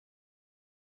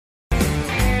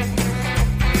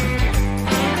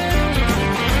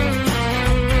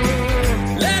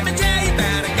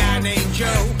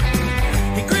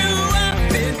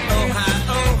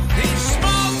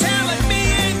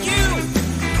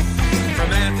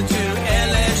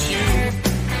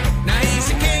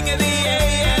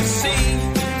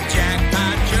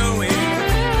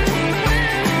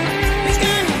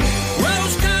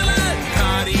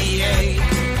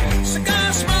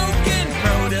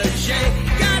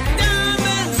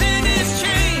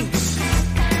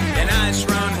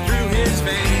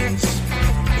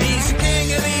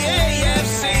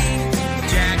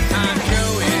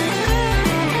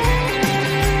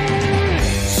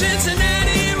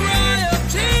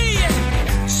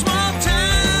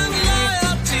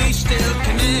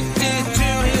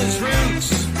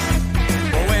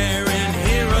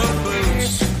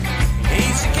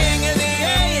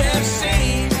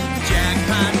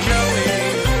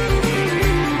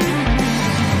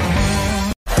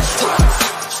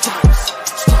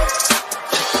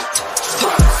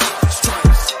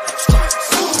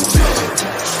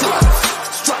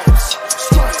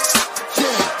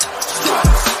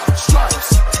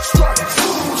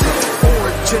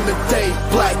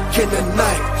in the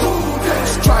night.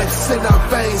 Stripes in our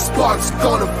veins, sparks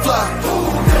gonna fly.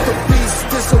 The beast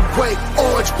is awake,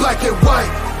 orange, black and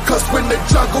white. Cause when the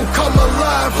jungle come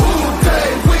alive, who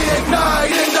day we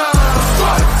ignite in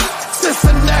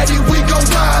Cincinnati, we gon'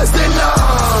 rise in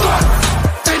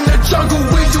the jungle,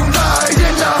 we unite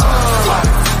in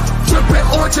dripping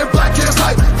orange and black and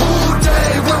white. Who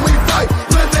day when we fight,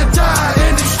 live and die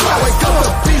in these stripes. Wake up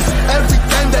the beast, every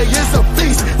day is a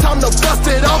feast. Time to bust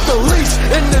it off the leash.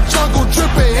 In the jungle,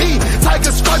 dripping heat.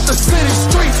 Tiger stripe the city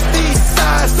streets. East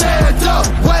side, stand up.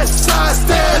 West side,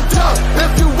 stand up.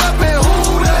 If you reppin',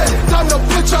 who that? Time to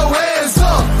put your hands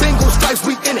up. Bingo stripes,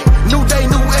 we in it. New day,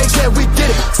 new age, yeah, we get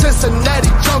it.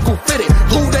 Cincinnati, jungle fitted.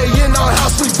 Who they in our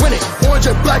house, we win it. Orange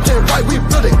and black and white, we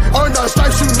build it. Earn our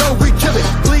stripes, you know we kill it.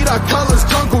 Bleed our colors,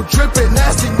 jungle dripping.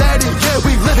 Nasty, natty, yeah,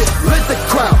 we live it. Lit the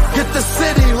crowd, get the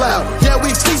city loud. Yeah,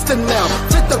 we feasting now.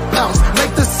 Fit the pounds,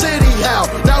 make the city howl.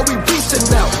 Now we beastin'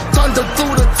 now. Thunder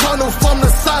through the tunnel, from the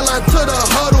sideline to the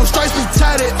huddle. Stripes be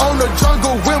tatted on the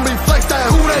jungle when we flex that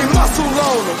who they muscle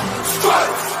on them.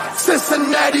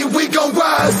 Cincinnati, we gon'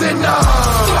 rise in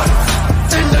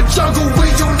the jungle, we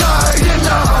unite in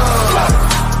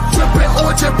dripping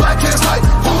orange and black and white.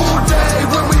 Who day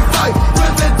when we fight,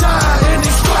 live and die in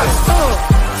these stripes.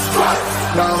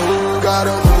 Now who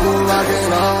gotta move like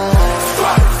it on?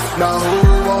 Now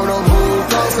who wanna move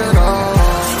closing on?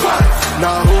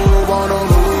 Now who wanna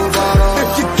move on?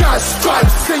 If you got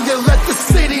stripes, then you let the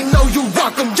city know you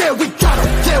rock 'em. Yeah, we got 'em.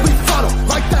 Yeah, we fought 'em.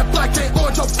 Like that black and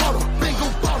orange on bottle. Bingo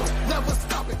bottle. Never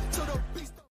stop it till the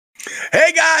beast.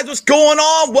 Hey guys, what's going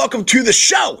on? Welcome to the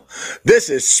show. This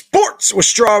is Sports with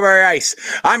Strawberry Ice.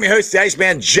 I'm your host, the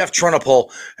Iceman, Jeff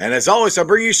Trunapole. And as always, I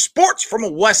bring you sports from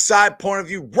a West Side point of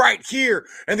view right here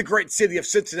in the great city of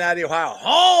Cincinnati,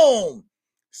 Ohio.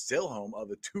 Still home of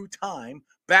the two-time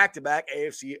back-to-back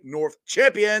AFC North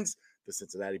champions, the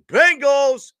Cincinnati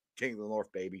Bengals. King of the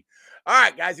North, baby. All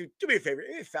right, guys, do me a favor.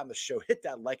 If you found the show, hit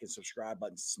that like and subscribe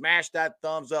button. Smash that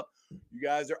thumbs up. You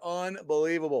guys are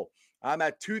unbelievable. I'm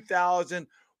at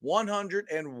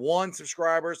 2,101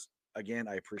 subscribers. Again,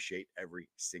 I appreciate every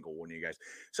single one of you guys.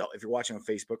 So if you're watching on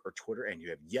Facebook or Twitter and you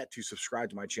have yet to subscribe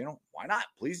to my channel, why not?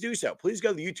 Please do so. Please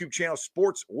go to the YouTube channel,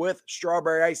 Sports with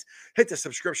Strawberry Ice. Hit the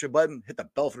subscription button, hit the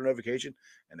bell for notification,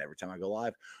 and every time I go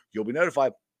live, you'll be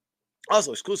notified.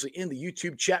 Also, exclusively in the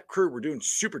YouTube chat crew, we're doing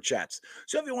super chats.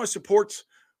 So if you want to support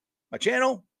my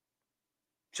channel,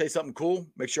 say something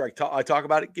cool, make sure I talk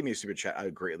about it, give me a super chat. I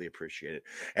would greatly appreciate it.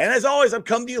 And as always, I'm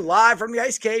coming to you live from the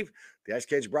Ice Cave. The Ice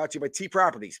Cave is brought to you by T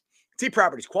Properties. T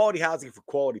Properties, quality housing for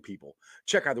quality people.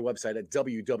 Check out the website at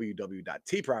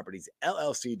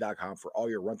www.tpropertiesllc.com for all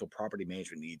your rental property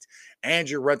management needs and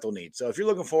your rental needs. So if you're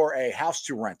looking for a house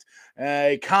to rent,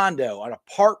 a condo, an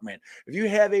apartment, if you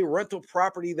have a rental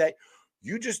property that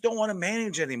you just don't want to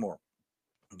manage anymore,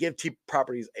 give T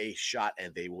Properties a shot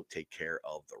and they will take care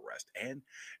of the rest. And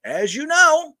as you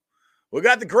know, we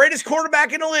got the greatest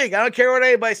quarterback in the league. I don't care what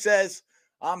anybody says.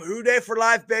 I'm Who Dey for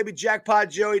life, baby.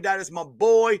 Jackpot Joey, that is my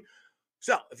boy.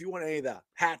 So if you want any of the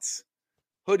hats,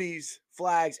 hoodies,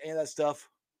 flags, any of that stuff,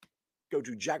 go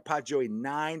to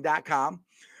jackpotjoey9.com.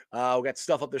 We got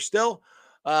stuff up there still.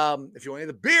 If you want any of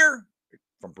the beer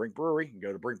from Brink Brewery, you can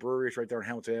go to Brink Brewery. It's right there in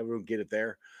Hamilton Avenue. Get it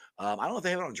there. I don't know if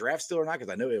they have it on draft still or not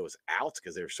because I know it was out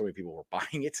because there were so many people who were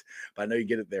buying it. But I know you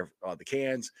get it there. The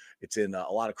cans. It's in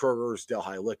a lot of Kroger's,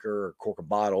 Delhi Liquor, Cork and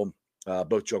Bottle,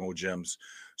 both Jungle Gyms.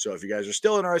 So if you guys are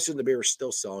still interested in the beer, we're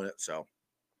still selling it. So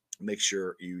make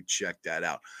sure you check that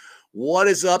out. What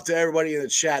is up to everybody in the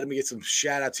chat? Let me get some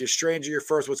shout outs here. Stranger, you're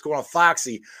first. What's going on?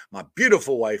 Foxy, my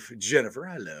beautiful wife, Jennifer.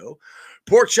 Hello.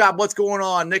 Pork Chop, what's going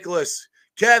on? Nicholas,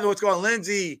 Kevin, what's going on?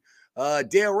 Lindsay,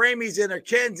 Dale Ramey's in there.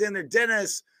 Ken's in there.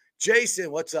 Dennis, Jason,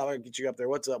 what's up? I'll get you up there.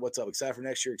 What's up? What's up? Excited for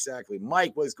next year. Exactly.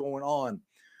 Mike, what's going on?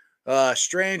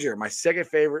 Stranger, my second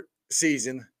favorite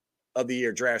season of the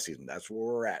year, draft season. That's where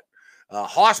we're at.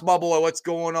 Hoss, my boy, what's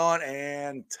going on?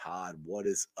 And Todd, what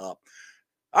is up?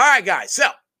 All right, guys. So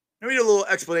let me do a little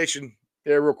explanation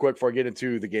there real quick before I get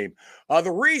into the game.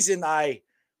 The reason I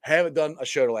haven't done a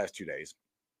show the last 2 days,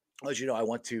 as you know, I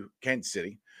went to Kansas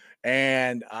City,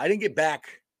 and I didn't get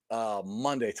back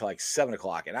Monday till like 7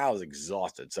 o'clock, and I was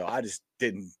exhausted. So I just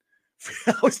didn't.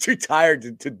 I was too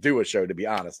tired to do a show, to be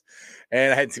honest.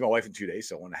 And I hadn't seen my wife in 2 days,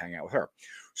 so I wanted to hang out with her.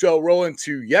 So rolling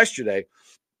to yesterday,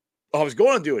 I was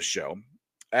going to do a show.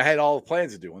 I had all the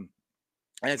plans of doing,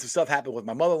 and some stuff happened with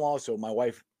my mother-in-law, so my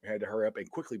wife had to hurry up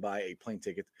and quickly buy a plane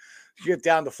ticket to get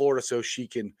down to Florida so she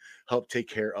can help take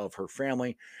care of her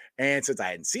family. And since I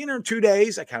hadn't seen her in 2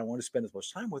 days, I kind of wanted to spend as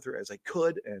much time with her as I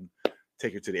could and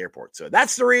take her to the airport. So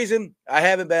that's the reason I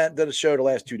haven't done a show the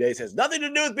last 2 days. It has nothing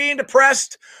to do with being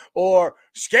depressed or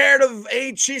scared of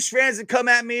any Chiefs fans that come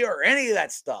at me or any of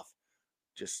that stuff.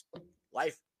 Just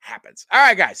life happens. All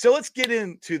right, guys. So let's get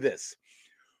into this.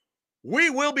 We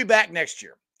will be back next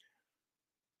year.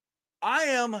 I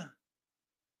am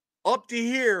up to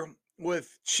here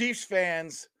with Chiefs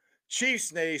fans,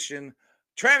 Chiefs Nation.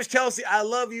 Travis Kelce, I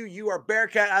love you. You are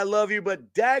Bearcat. I love you.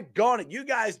 But daggone it, you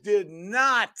guys did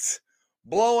not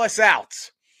blow us out.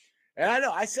 And I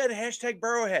know I said hashtag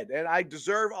Burrowhead, and I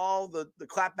deserve all the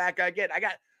clap back I get.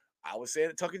 I was saying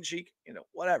it tongue in cheek,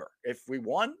 whatever. If we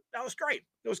won, that was great.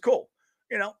 It was cool,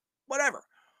 whatever.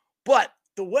 But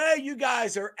the way you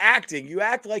guys are acting, you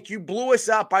act like you blew us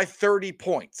out by 30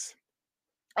 points.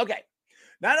 Okay.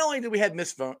 Not only did we have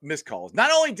missed calls,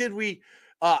 not only did we,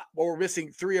 we're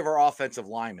missing 3 of our offensive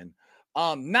linemen.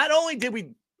 Not only did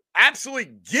we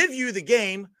absolutely give you the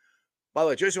game, by the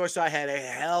way, Joseph Osai had a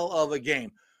hell of a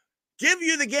game. Give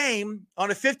you the game on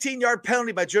a 15-yard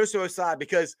penalty by Joseph Osai,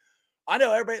 because I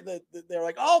know everybody, they're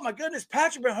like, oh my goodness,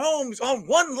 Patrick Mahomes on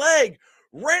one leg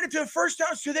ran into a first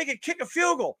down so they could kick a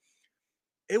field goal.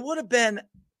 It would have been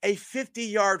a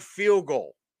 50-yard field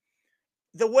goal.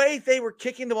 The way they were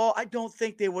kicking the ball, I don't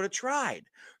think they would have tried.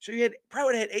 So you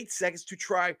probably would have had 8 seconds to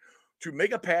try to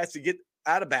make a pass to get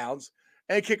out of bounds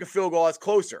and kick a field goal that's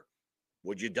closer.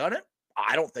 Would you have done it?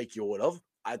 I don't think you would have.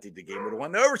 I think the game would have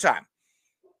won in overtime.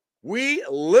 We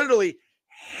literally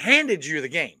handed you the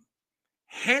game.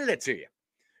 Handed it to you.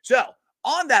 So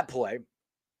on that play,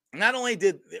 not only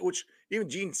which even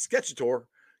Gene Sketchator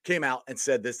came out and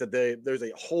said this, that there's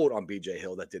a hold on BJ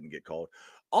Hill that didn't get called.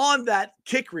 On that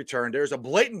kick return, there's a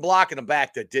blatant block in the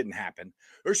back that didn't happen.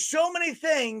 There's so many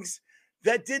things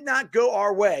that did not go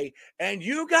our way, and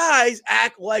you guys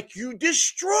act like you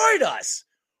destroyed us.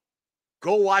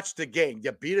 Go watch the game.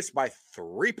 You beat us by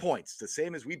 3 points, the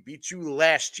same as we beat you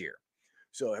last year.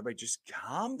 So everybody just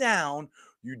calm down.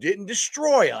 You didn't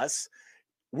destroy us.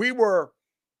 We were,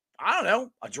 I don't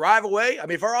know, a drive away. I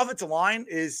mean, if our offensive line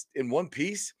is in one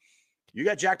piece, you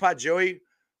got Jackpot Joey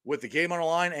with the game on the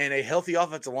line and a healthy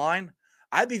offensive line,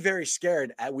 I'd be very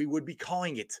scared. We would be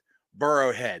calling it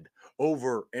Burrowhead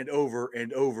over and over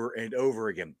and over and over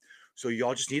again. So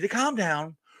y'all just need to calm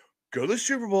down, go to the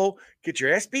Super Bowl, get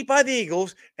your ass beat by the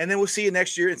Eagles, and then we'll see you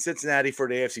next year in Cincinnati for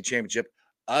the AFC Championship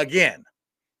again.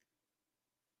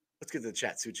 Let's get to the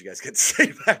chat, see what you guys got to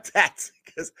say about that,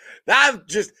 because I'm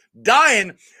just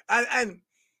dying. And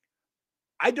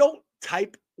I don't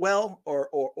type well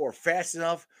or fast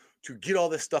enough to get all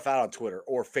this stuff out on Twitter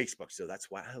or Facebook. So that's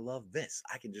why I love this.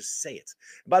 I can just say it.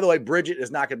 And by the way, Bridget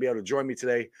is not going to be able to join me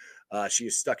today. She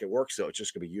is stuck at work, so it's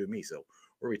just going to be you and me. So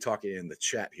we're going to be talking in the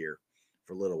chat here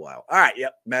for a little while. All right.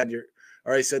 Yep. Matt, you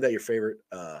already said that your favorite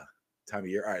time of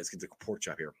year. All right, let's get to pork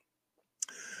chop here.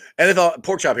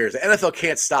 Pork chop here is the NFL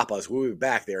can't stop us. We'll be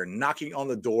back there knocking on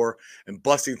the door and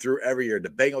busting through every year. The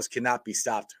Bengals cannot be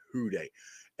stopped. Who day?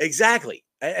 Exactly.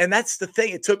 And that's the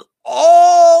thing. It took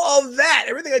all of that,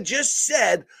 everything I just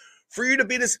said, for you to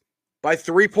beat us by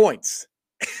 3 points.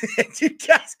 You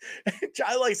guys, like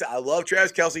I said, I love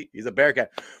Travis Kelce. He's a Bearcat.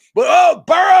 But,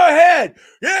 Burrowhead.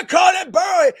 Yeah, call it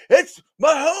Burrowhead. It's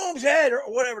Mahomes' head, or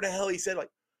whatever the hell he said. Like,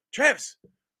 Travis,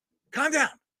 calm down.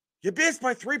 You beat us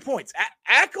by 3 points.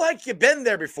 Act like you've been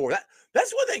there before.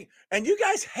 That's one thing. And you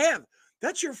guys have.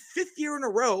 That's your 5th year in a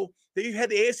row that you've had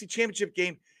the AFC Championship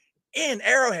game in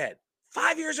Arrowhead.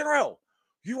 5 years in a row.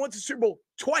 You won the Super Bowl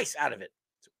twice out of it.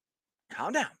 So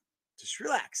calm down. Just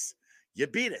relax. You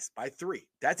beat us by 3.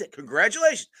 That's it.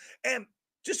 Congratulations. And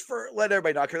just for let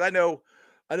everybody know, because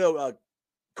I know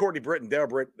Courtney Britt and Dale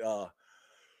Britt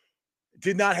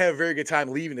did not have a very good time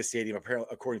leaving the stadium, apparently,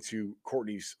 according to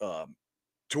Courtney's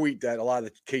tweet, that a lot of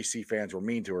the KC fans were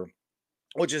mean to her,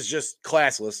 which is just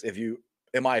classless,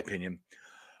 in my opinion.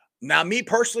 Now, me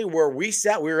personally, where we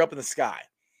sat, we were up in the sky.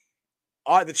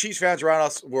 The Chiefs fans around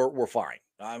us were fine.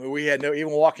 I mean, we had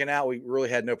even walking out, we really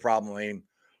had no problem. I mean,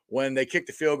 when they kicked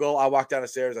the field goal, I walked down the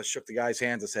stairs, I shook the guy's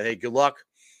hands, I said, hey, good luck,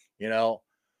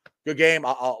 good game.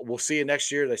 We'll see you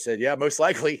next year. They said, yeah, most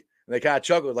likely. And they kind of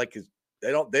chuckled, like, cause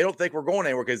they don't think we're going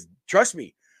anywhere, because trust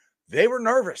me, they were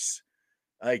nervous.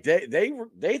 Like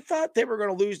they thought they were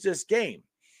going to lose this game.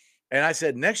 And I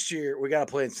said, next year we got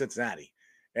to play in Cincinnati.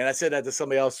 And I said that to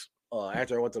somebody else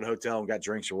after I went to the hotel and got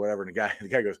drinks or whatever. And the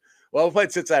guy goes, well, we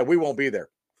played Cincinnati. We won't be there.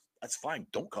 That's fine.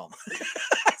 Don't come.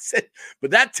 I said, but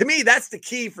that, to me, that's the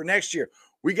key for next year.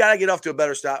 We got to get off to a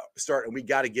better start, and we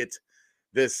got to get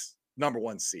this number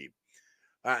 1 seed.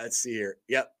 All right, let's see here.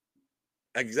 Yep,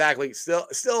 exactly. Still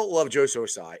love Joe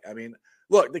Osai. I mean,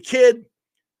 look, the kid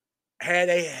had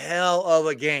a hell of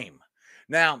a game.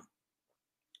 Now,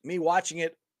 me watching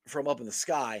it from up in the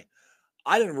sky,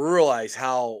 I didn't realize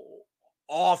how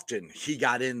often he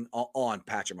got in on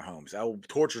Patrick Mahomes. I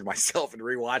tortured myself and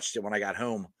rewatched it when I got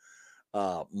home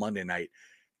Monday night.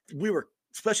 We were,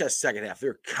 especially that second half, they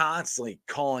were constantly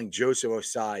calling Joseph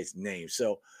Osai's name.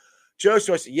 So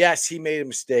Joseph, yes, he made a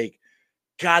mistake.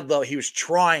 God love, he was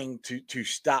trying to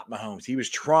stop Mahomes. He was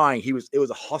trying. It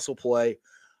was a hustle play.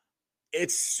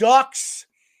 It sucks,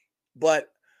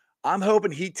 but I'm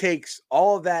hoping he takes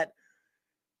all of that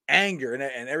anger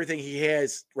and everything he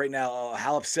has right now,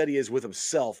 how upset he is with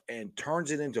himself, and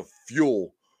turns it into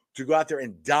fuel to go out there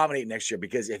and dominate next year.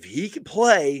 Because if he can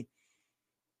play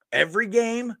every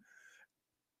game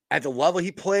at the level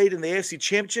he played in the AFC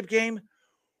Championship game,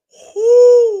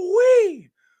 whoo-wee,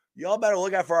 y'all better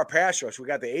look out for our pass rush. We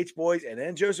got the H boys and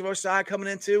then Joseph Osai coming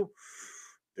in too.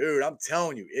 Dude, I'm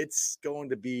telling you, it's going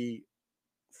to be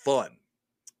fun.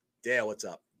 Dale, what's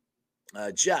up?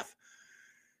 Jeff,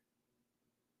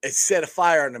 it set a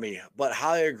fire under me, but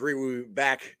highly agree. We'll be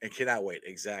back and cannot wait.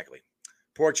 Exactly.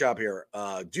 Pork chop here.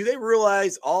 Do they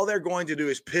realize all they're going to do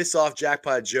is piss off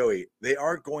Jackpot Joey? They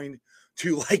aren't going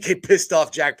to like a pissed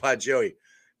off Jackpot Joey.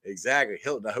 Exactly.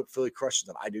 Hilton, I hope Philly crushes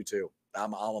them. I do too.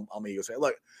 I'm an Eagles fan.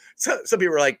 Look, some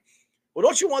people are like, well,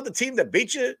 don't you want the team that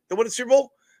beat you to win the Super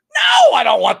Bowl? No, I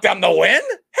don't want them to win.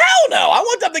 Hell no. I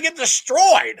want them to get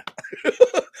destroyed.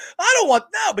 I don't want,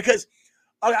 no, because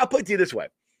I'll put it to you this way.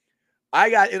 I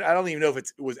don't even know if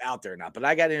it was out there or not, but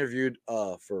I got interviewed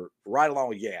for Ride Along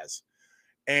with Yaz.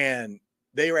 And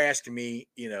they were asking me,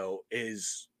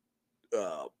 is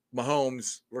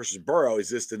Mahomes versus Burrow, is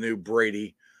this the new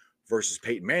Brady versus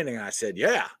Peyton Manning? And I said,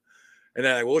 yeah. And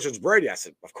then which one's Brady? I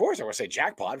said, of course. I want to say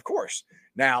jackpot, of course.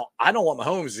 Now, I don't want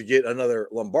Mahomes to get another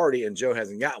Lombardi, and Joe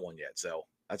hasn't got one yet. So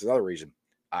that's another reason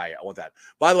I want that.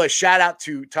 By the way, shout out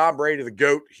to Tom Brady, the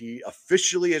GOAT. He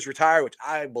officially is retired, which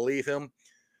I believe him.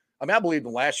 I mean, I believed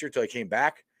him last year until he came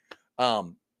back.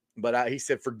 But he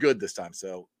said for good this time.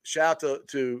 So shout out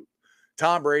to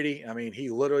Tom Brady. I mean, he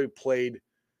literally played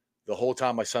the whole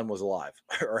time my son was alive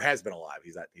or has been alive.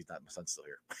 He's not, my son's still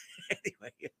here.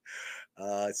 Anyway,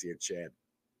 let's see it, Chad.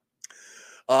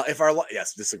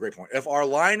 Yes, this is a great point. If our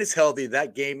line is healthy,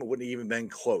 that game wouldn't even been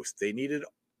close. They needed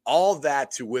all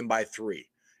that to win by 3.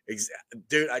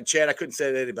 Dude, Chad, I couldn't say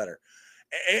it any better.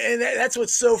 And that's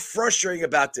what's so frustrating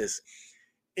about this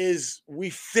is we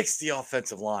fixed the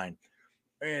offensive line,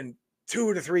 and 2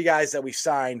 of the 3 guys that we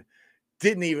signed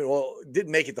didn't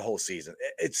make it the whole season.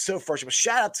 It's so frustrating. But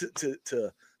shout out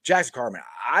to Jackson Carman.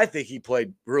 I think he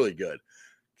played really good.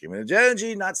 Kim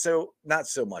Energy, not so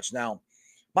much. Now,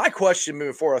 my question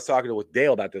moving forward, I was talking with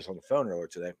Dale about this on the phone earlier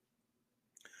today.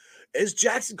 Is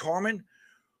Jackson Carman,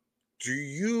 do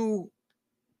you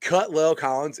cut La'el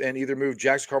Collins and either move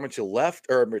Jackson Carman to left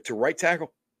or to right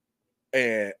tackle,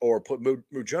 or move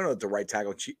Jonah to right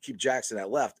tackle and keep Jackson at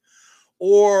left?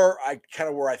 Or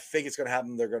where I think it's going to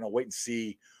happen, they're going to wait and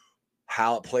see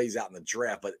how it plays out in the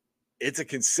draft. But it's a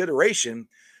consideration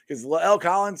because La'el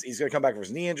Collins, he's going to come back from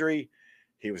his knee injury.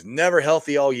 He was never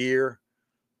healthy all year.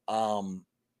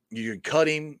 You can cut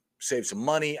him, save some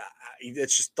money.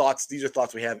 It's just thoughts. These are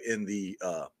thoughts we have in the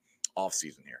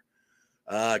offseason here.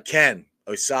 Ken,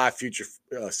 Osai, future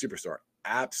superstar.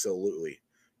 Absolutely.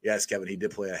 Yes, Kevin, he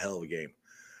did play a hell of a game.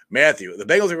 Matthew, the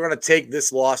Bengals are going to take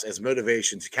this loss as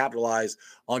motivation to capitalize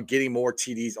on getting more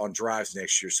TDs on drives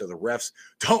next year so the refs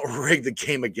don't rig the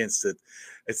game against it.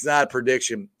 It's not a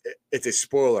prediction. It's a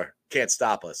spoiler. Can't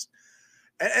stop us.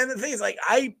 And the thing is,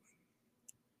 I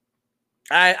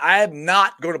am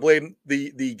not going to blame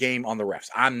the game on the refs.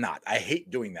 I'm not. I hate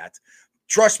doing that.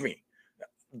 Trust me.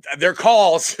 There are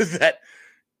calls that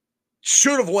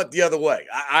should have went the other way.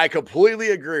 I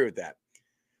completely agree with that.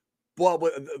 But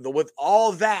with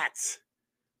all that,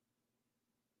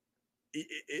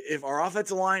 if our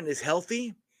offensive line is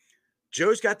healthy,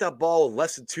 Joe's got that ball in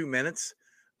less than 2 minutes.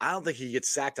 I don't think he gets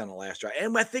sacked on the last drive.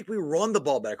 And I think we run the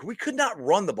ball better. We could not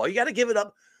run the ball. You got to give it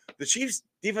up. The Chiefs'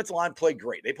 defensive line played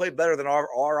great. They played better than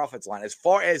our offensive line. As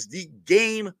far as the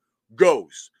game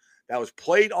goes that was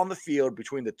played on the field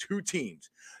between the two teams,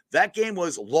 that game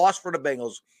was lost for the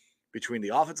Bengals between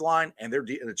the offensive line and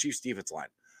the Chiefs' defensive line.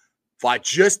 By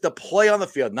just the play on the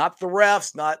field, not the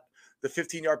refs, not the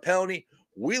 15-yard penalty.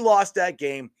 We lost that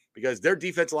game because their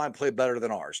defensive line played better than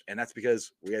ours. And that's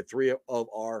because we had 3 of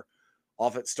our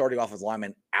starting offensive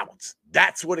linemen out.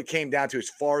 That's what it came down to as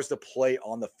far as the play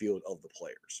on the field of the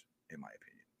players, in my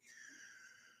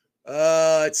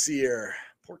opinion. Let's see here.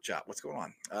 Pork chop, what's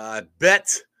going on?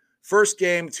 Bet first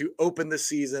game to open the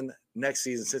season next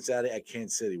season, Cincinnati at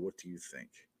Kansas City. What do you think?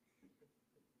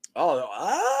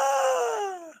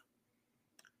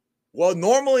 Well,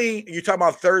 normally you're talking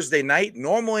about Thursday night.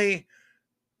 Normally,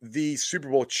 the Super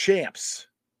Bowl champs.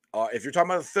 If you're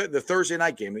talking about the Thursday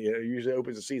night game, it usually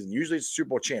opens the season. Usually it's Super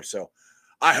Bowl champs. So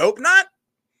I hope not.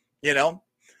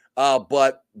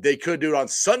 But they could do it on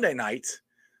Sunday night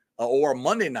or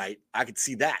Monday night. I could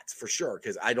see that for sure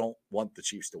because I don't want the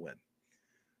Chiefs to win.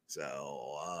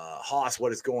 So, Haas,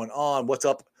 what is going on? What's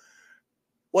up?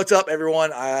 What's up,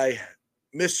 everyone? I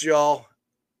missed y'all,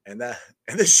 and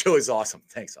this show is awesome.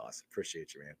 Thanks, Haas.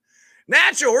 Appreciate you, man.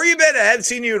 Natural, where you been? I hadn't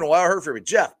seen you in a while. I heard from you,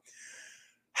 Jeff.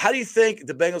 How do you think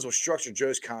the Bengals will structure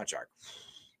Joe's contract?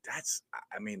 That's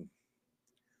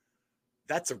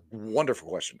a wonderful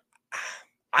question.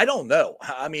 I don't know.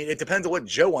 I mean, it depends on what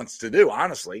Joe wants to do,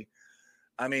 honestly.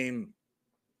 I mean,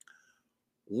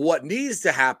 what needs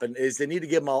to happen is they need to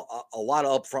give him a lot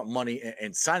of upfront money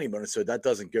and signing bonus so that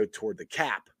doesn't go toward the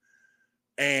cap.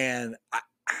 And I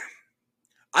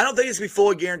don't think it's going to be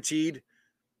fully guaranteed.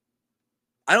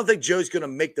 I don't think Joe's going to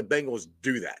make the Bengals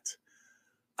do that.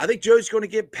 I think Joe's going to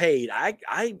get paid.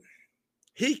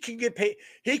 He could get paid.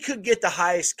 He could get the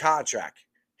highest contract.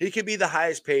 He could be the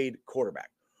highest paid quarterback.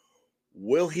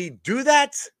 Will he do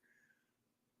that?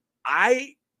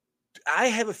 I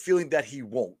have a feeling that he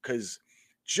won't because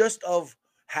just of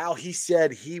how he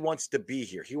said he wants to be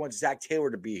here. He wants Zach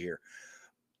Taylor to be here.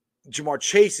 Jamar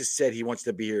Chase has said he wants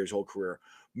to be here his whole career.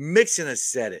 Mixon has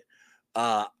said it.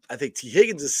 I think T.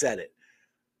 Higgins has said it.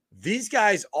 These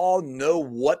guys all know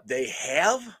what they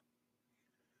have.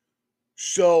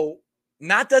 So,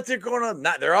 not that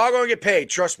they're all going to get paid.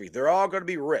 Trust me, they're all going to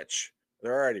be rich.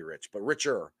 They're already rich, but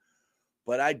richer.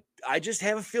 But I just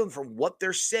have a feeling from what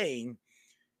they're saying,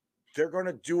 they're going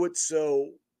to do it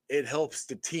so it helps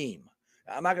the team.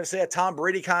 I'm not going to say a Tom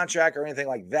Brady contract or anything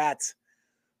like that,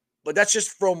 but that's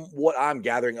just from what I'm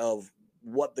gathering of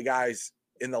what the guys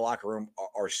in the locker room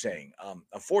are saying.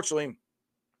 Unfortunately,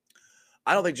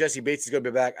 I don't think Jesse Bates is going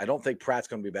to be back. I don't think Pratt's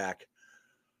going to be back.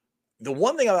 The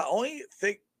one thing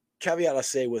caveat I'll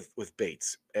say with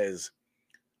Bates is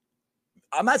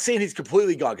I'm not saying he's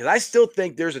completely gone because I still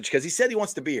think because he said he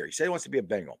wants to be here. He said he wants to be a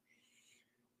Bengal.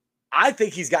 I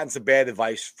think he's gotten some bad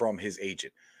advice from his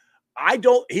agent.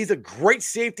 He's a great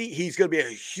safety. He's going to be a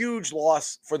huge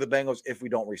loss for the Bengals if we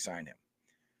don't re-sign him.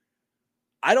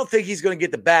 I don't think he's going to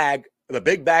get the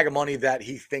big bag of money that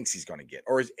he thinks he's going to get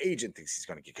or his agent thinks he's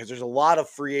going to get because there's a lot of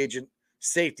free agent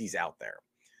safeties out there.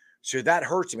 So that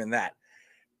hurts him in that.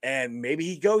 And maybe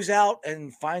he goes out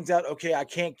and finds out, okay, I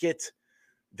can't get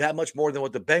that much more than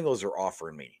what the Bengals are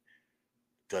offering me.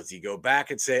 Does he go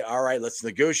back and say, all right, let's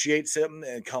negotiate something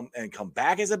and come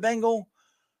back as a Bengal?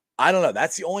 I don't know.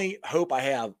 That's the only hope I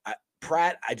have.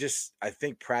 Pratt, I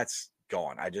think Pratt's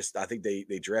gone. I think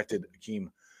they drafted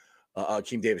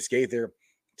Akeem Davis-Gaither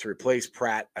to replace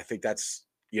Pratt. I think that's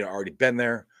already been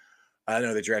there. I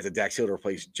know they drafted Dax Hill to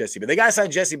replace Jesse, but they got to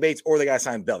sign Jesse Bates or they got to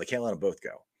sign Bell. They can't let them both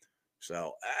go.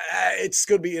 So it's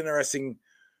going to be an interesting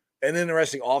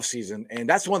offseason. And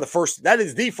that's that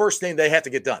is the first thing they have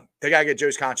to get done. They got to get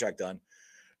Joe's contract done.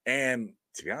 And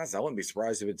to be honest, I wouldn't be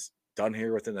surprised if it's done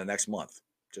here within the next month.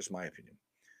 Just my opinion.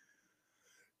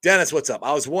 Dennis, what's up?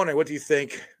 I was wondering, what do you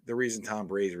think the reason Tom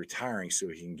Brady is retiring so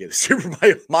he can get a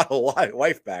supermodel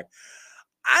wife back?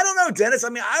 I don't know, Dennis. I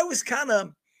mean, I was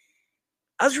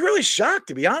really shocked,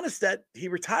 to be honest, that he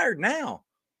retired now.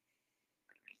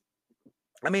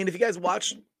 I mean, if you guys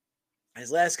watched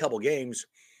his last couple games,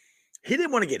 he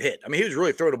didn't want to get hit. I mean, he was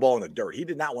really throwing the ball in the dirt. He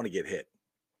did not want to get hit.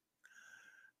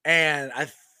 And I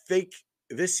think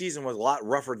this season was a lot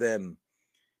rougher than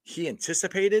he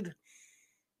anticipated.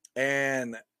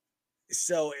 And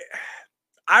so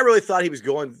I really thought he was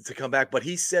going to come back, but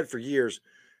he said for years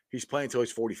he's playing until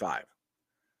he's 45.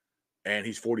 And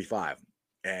he's 45.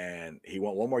 And he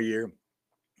went one more year,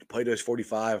 played to his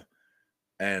 45,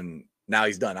 and now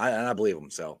he's done. I believe him.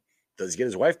 So does he get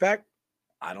his wife back?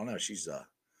 I don't know. She's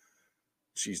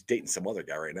dating some other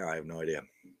guy right now. I have no idea.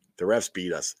 The refs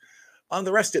beat us.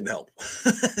 The refs didn't help.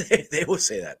 they will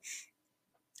say that.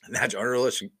 And that's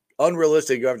unrealistic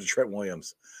to go after Trent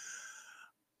Williams.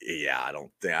 Yeah,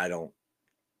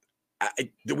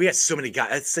 we had so many guys.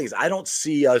 That's things. I don't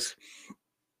see us.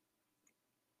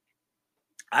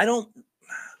 I don't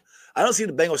see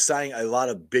the Bengals signing a lot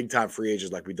of big-time free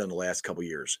agents like we've done the last couple of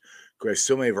years. We have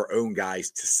so many of our own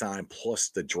guys to sign plus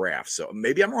the draft. So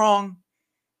maybe I'm wrong,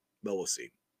 but we'll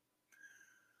see.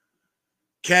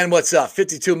 Ken, what's up?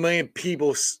 52 million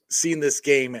people seen this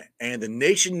game, and the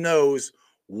nation knows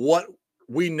what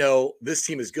we know. This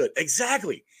team is good.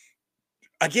 Exactly.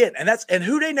 Again, and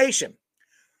Who Dey Nation.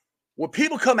 When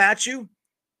people come at you,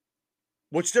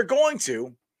 which they're going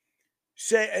to,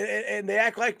 say, and they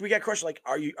act like we got crushed. Like,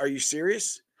 are you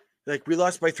serious? Like, we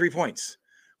lost by 3 points.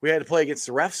 We had to play against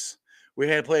the refs. We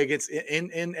had to play against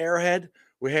in Arrowhead.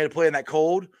 We had to play in that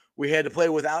cold. We had to play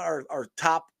without our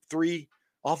top 3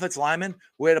 offensive linemen.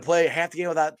 We had to play half the game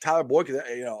without Tyler Boyd because,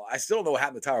 I still don't know what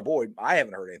happened to Tyler Boyd. I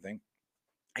haven't heard anything.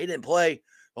 He didn't play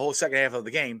the whole second half of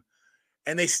the game.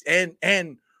 And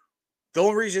the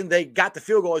only reason they got the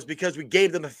field goal is because we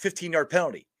gave them a 15-yard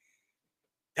penalty.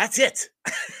 That's it.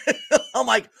 I'm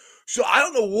like, so I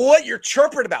don't know what you're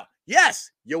chirping about.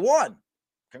 Yes, you won.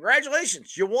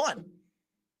 Congratulations, you won.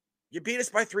 You beat us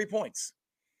by 3 points.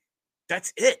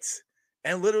 That's it.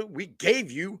 And literally, we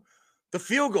gave you the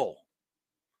field goal.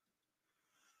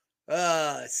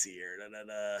 Let's see here.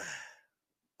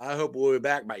 I hope we'll be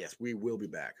back. But yes, we will be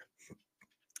back.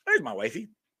 There's my wifey.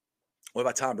 What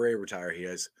about Tom Brady retire? He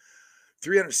has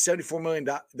 $374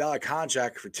 million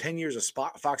contract for 10 years of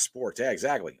Fox Sports. Yeah,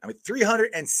 exactly. I mean,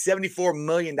 $374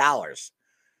 million.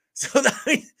 So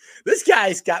this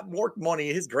guy's got more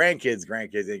money. His grandkids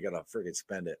ain't gonna freaking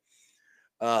spend it.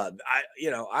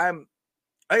 I'm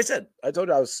like I said, I told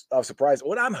you I was surprised.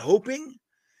 What I'm hoping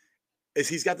is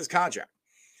he's got this contract.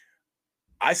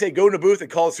 I say go in the booth and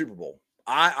call the Super Bowl.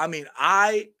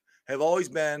 I have always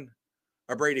been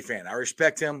a Brady fan. I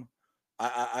respect him.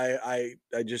 I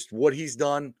just, what he's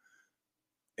done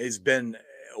has been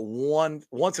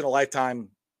once in a lifetime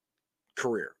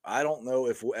career. I don't know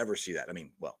if we'll ever see that. I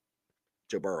mean, well,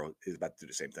 Joe Burrow is about to do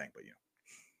the same thing, but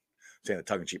saying the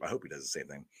tongue in cheek, I hope he does the same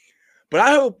thing. But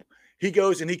I hope he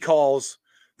goes and he calls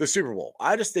the Super Bowl.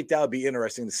 I just think that would be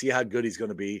interesting to see how good he's going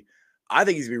to be. I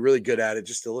think he's going to be really good at it,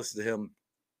 just to listen to him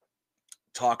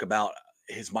talk about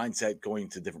his mindset going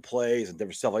to different plays and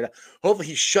different stuff like that. Hopefully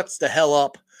he shuts the hell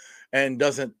up and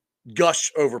doesn't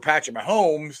gush over Patrick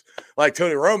Mahomes like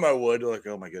Tony Romo would. Like,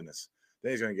 oh my goodness,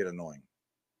 then he's going to get annoying.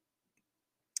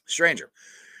 Stranger,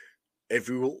 if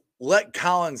we will let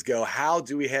Collins go, how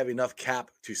do we have enough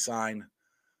cap to sign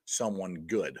someone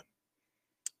good?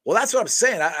 Well, that's what I'm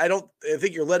saying. I think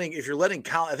if you're letting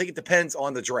Collins, I think it depends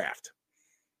on the draft.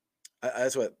 Hi,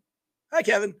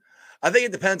 Kevin. I think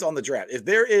it depends on the draft. If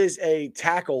there is a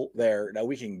tackle there that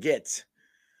we can get,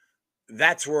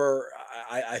 that's where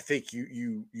I think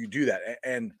you do that.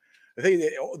 And I think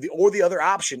the other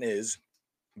option is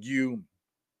you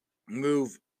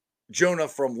move Jonah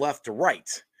from left to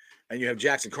right, and you have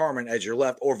Jackson Carman as your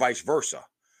left, or vice versa.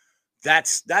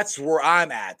 That's where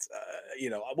I'm at.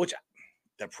 Which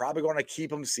they're probably going to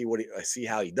keep him, see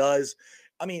how he does.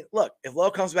 I mean, look, if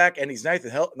Lowe comes back and he's nice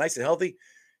and healthy,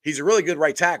 he's a really good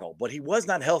right tackle, but he was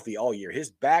not healthy all year. His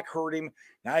back hurt him.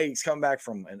 Now he's coming back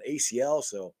from an ACL,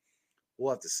 so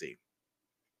we'll have to see.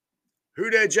 Who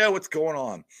did Joe? What's going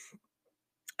on?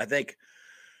 I think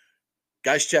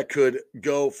Geischeck could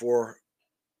go for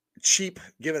cheap,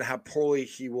 given how poorly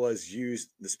he was used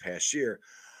this past year.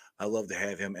 I love to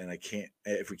have him, and I can't.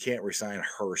 If we can't resign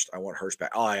Hurst, I want Hurst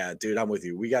back. Oh yeah, dude, I'm with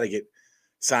you. We got to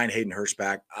sign Hayden Hurst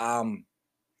back.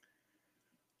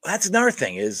 That's another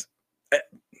thing is,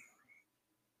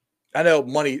 I know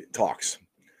money talks,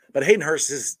 but Hayden Hurst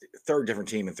is third different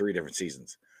team in 3 different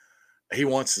seasons. He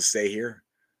wants to stay here.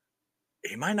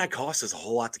 He might not cost us a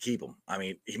whole lot to keep him. I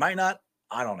mean, he might not.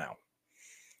 I don't know,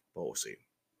 but we'll see.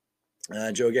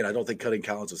 Joe, again, I don't think cutting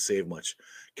Collins would save much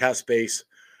cap space.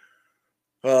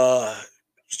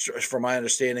 From my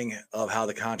understanding of how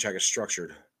the contract is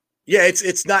structured, yeah,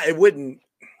 it's not. It wouldn't.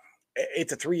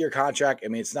 It's a 3-year contract. I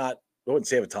mean, it's not. It wouldn't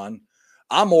save a ton.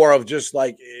 I'm more of just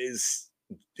like, is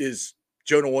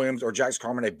Jonah Williams or Jackson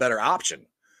Carman a better option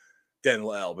than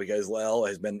Lel, because Lel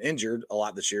has been injured a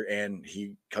lot this year and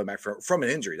he come back from an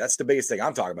injury. That's the biggest thing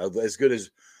I'm talking about. As good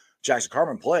as Jackson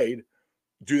Carman played,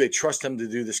 do they trust him to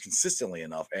do this consistently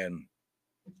enough? And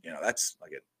that's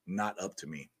like not up to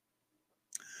me.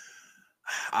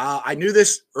 I knew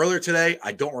this earlier today.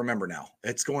 I don't remember now.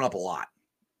 It's going up a lot.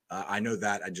 I know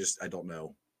that. I don't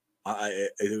know.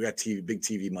 We got big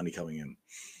TV money coming in.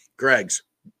 Greg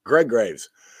Graves.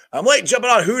 I'm late jumping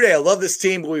on Houday. I love this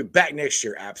team. We'll be back next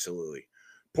year. Absolutely.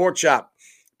 Pork Chop.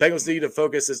 Bengals need to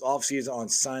focus this offseason on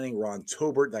signing Ron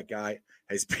Tobert. That guy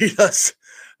has beat us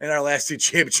in our last 2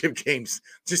 championship games.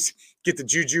 Just get the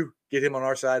juju. Get him on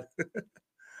our side.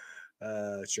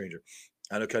 Stranger.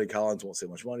 I know Cutting Collins won't save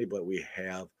much money, but we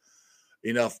have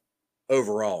enough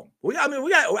overall. I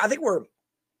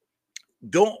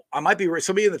might be right.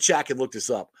 Somebody in the chat can look this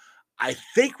up. I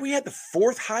think we had the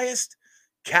 4th highest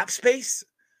cap space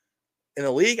in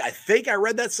the league. I think I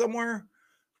read that somewhere.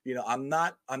 I'm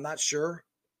not sure,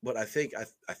 but I think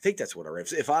that's what I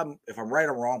read. If I'm right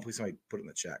or wrong, please somebody put it in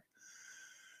the chat.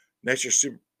 Next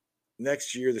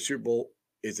year the Super Bowl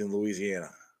is in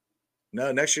Louisiana.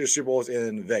 No, next year the Super Bowl is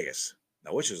in Vegas.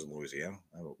 Now, which is in Louisiana?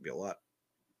 That would be a lot.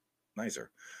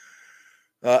 nicer.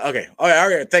 Okay. All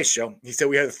right. Thanks, Joe. He said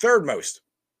we had the third most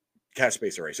cap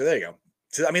space array. So there you go.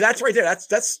 So I mean, that's right there.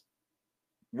 That's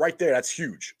right there. That's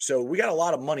huge. So we got a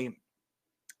lot of money,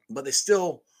 but they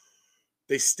still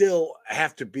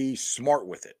have to be smart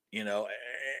with it,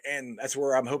 and that's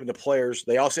where I'm hoping the players,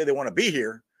 they all say they want to be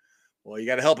here. Well, you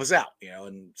got to help us out,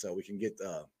 and so we can get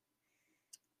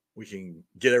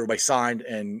everybody signed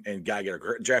and gotta get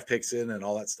our draft picks in and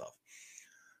all that stuff.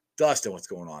 Dustin, what's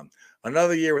going on?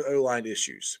 Another year with O-line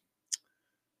issues.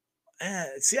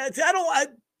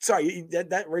 Sorry,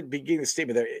 that right beginning of the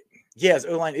statement there. Yes,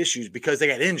 O-line issues because they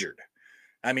got injured.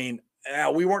 I mean,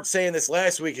 we weren't saying this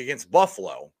last week against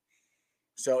Buffalo.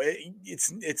 So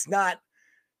it's not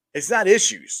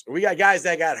issues. We got guys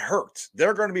that got hurt.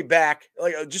 They're going to be back.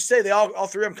 Like, just say all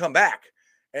three of them come back,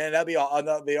 and that'd be all.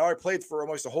 They already played for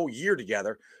almost a whole year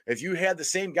together. If you had the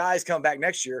same guys come back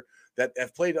next year that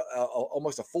have played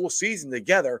almost a full season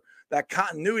together, that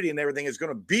continuity and everything is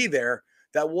going to be there.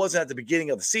 That wasn't at the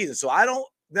beginning of the season. So I don't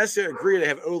necessarily agree to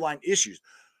have O-line issues.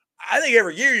 I think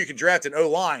every year you can draft an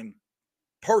O-line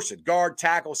person, guard,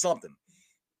 tackle, something.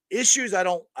 Issues, I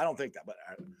don't think that, but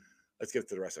let's get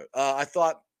to the rest of it. I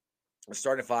thought the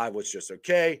starting five was just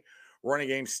okay. Running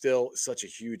game still such a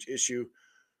huge issue.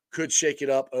 Could shake it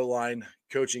up. O-line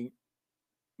coaching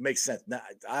makes sense. Now,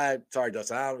 sorry,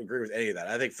 Dustin, I don't agree with any of that.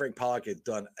 I think Frank Pollock has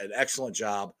done an excellent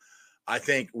job. I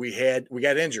think we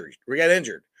got injured.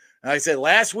 And like I said,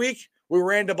 last week we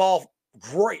ran the ball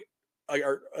great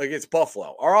against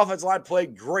Buffalo. Our offensive line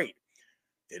played great.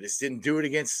 They just didn't do it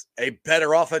against a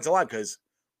better offensive line because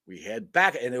we had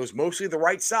back, and it was mostly the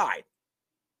right side.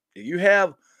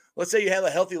 Let's say you have a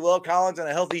healthy Love Collins and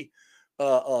a healthy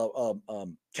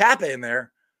Kappa in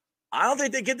there. I don't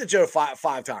think they get to Joe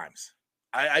five times.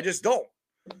 I just don't.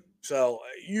 So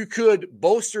you could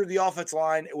bolster the offensive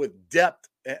line with depth,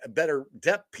 better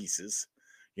depth pieces.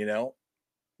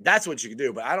 That's what you can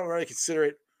do. But I don't really consider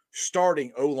it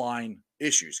starting O-line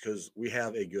issues because we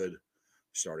have a good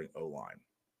starting O-line.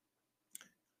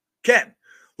 Ken,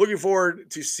 looking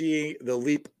forward to seeing the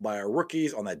leap by our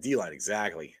rookies on that D-line.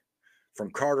 Exactly.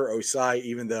 From Carter Osai,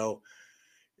 even though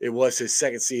it was his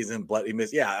second season, but he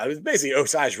missed. Yeah, it was basically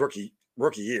Osai's rookie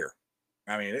year.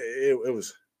 I mean, it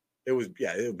was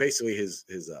basically his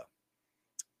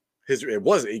it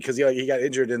wasn't because he got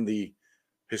injured in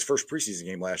his first preseason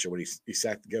game last year when he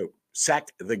sacked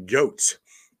the goats.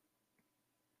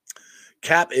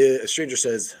 A stranger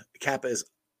says Cap is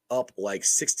up like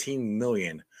 16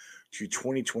 million to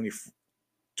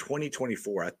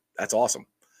 2024. That's awesome.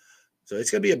 So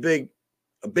it's going to be a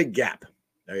big gap.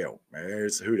 There you go.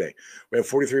 There's Houday. We have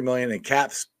 43 million and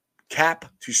cap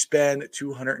to spend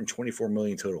 224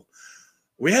 million total.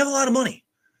 We have a lot of money.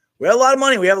 We have a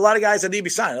lot of guys that need to be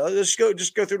signed. Let's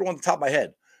just go through the one at the top of my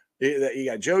head. You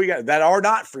got Joe, that are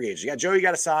not free agents. You got Joe, you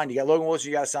got to sign. You got Logan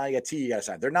Wilson, you got to sign. You got T, you got to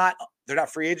sign. They're not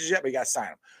free agents yet, but you got to sign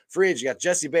them. Free agents, you got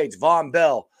Jesse Bates, Von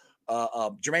Bell,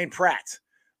 Jermaine Pratt.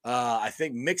 I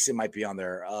think Mixon might be on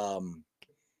there.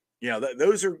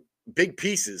 Those are big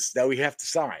pieces that we have to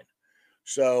sign.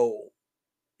 So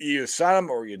you sign them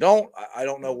or you don't. I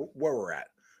don't know where we're at.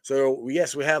 So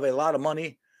yes, we have a lot of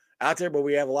money out there, but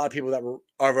we have a lot of people that are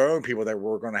our own people that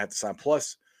we're going to have to sign,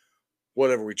 plus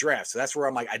whatever we draft. So that's where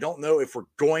I'm like, I don't know if we're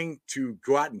going to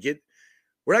go out and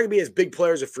we're not going to be as big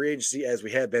players of free agency as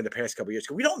we have been the past couple of years.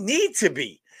 We don't need to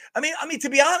be. I mean, to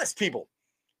be honest, people,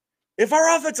 if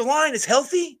our offensive line is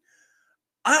healthy,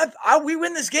 we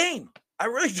win this game. I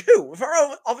really do. If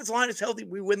our offensive line is healthy,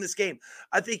 we win this game.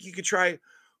 I think you could try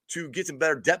to get some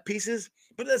better depth pieces.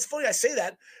 But that's funny I say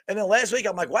that. And then last week,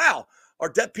 I'm like, wow, our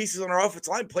depth pieces on our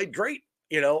offensive line played great,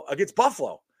 against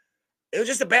Buffalo. It was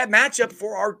just a bad matchup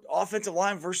for our offensive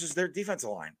line versus their defensive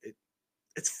line.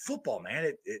 It's football,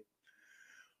 man.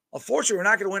 Unfortunately, we're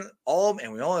not going to win all of them,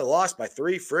 and we only lost by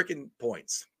 3 freaking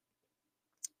points.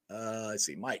 Let's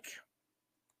see, Mike.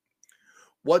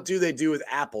 What do they do with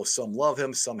Apple? Some love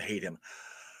him, some hate him.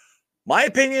 My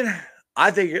opinion, I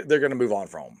think they're going to move on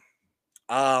from him.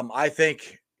 I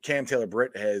think Cam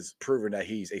Taylor-Britt has proven that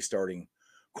he's a starting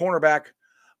cornerback.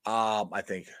 I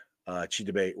think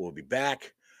Chidobe will be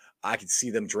back. I could see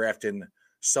them drafting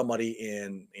somebody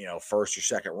in, first or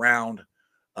second round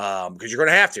because you're going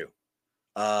to have to.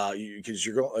 Because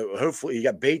you're going. Hopefully, you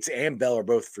got Bates and Bell are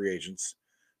both free agents,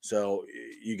 so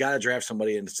you got to draft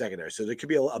somebody in the secondary. So there could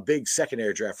be a big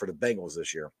secondary draft for the Bengals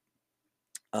this year.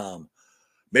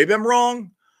 Maybe I'm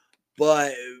wrong,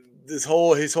 but his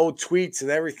whole tweets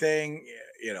and everything,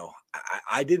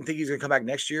 I didn't think he was going to come back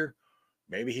next year.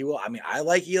 Maybe he will. I mean, I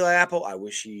like Eli Apple. I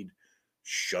wish he'd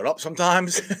shut up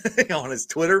sometimes on his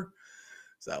Twitter.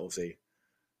 So we'll see.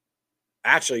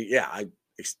 Actually, yeah,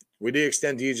 We did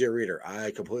extend DJ Reader.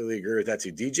 I completely agree with that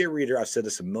too. DJ Reader, I've said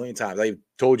this a million times. I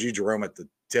told you, Jerome, at the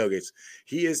tailgates,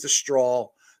 he is the straw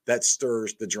that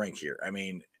stirs the drink here. I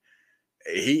mean,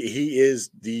 he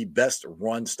is the best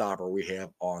run stopper we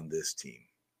have on this team.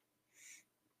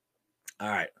 All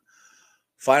right.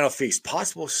 Final feast.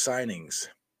 Possible signings.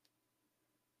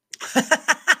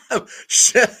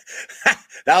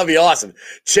 That would be awesome.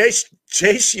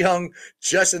 Chase Young,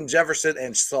 Justin Jefferson,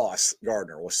 and Sauce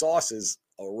Gardner. Well, Sauce is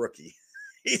a rookie.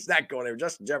 He's not going there.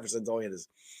 Justin Jefferson's only in his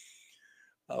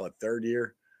third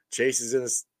year. Chase is in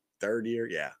his third year.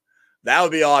 Yeah, that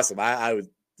would be awesome. I would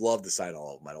love to sign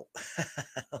all of them.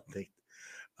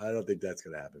 I don't think that's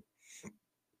going to happen.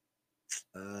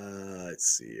 Let's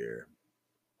see here.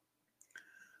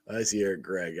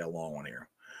 Greg got a long one here.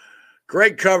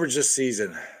 Great coverage this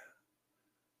season.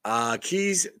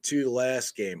 Keys to the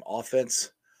last game.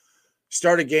 Offense.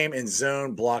 Started game in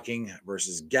zone blocking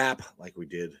versus gap like we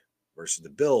did versus the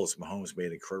Bills. Mahomes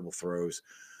made incredible throws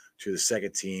to the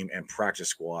second team and practice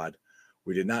squad.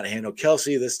 We did not handle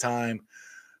Kelsey this time.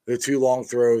 The 2 long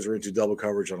throws were into double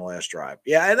coverage on the last drive.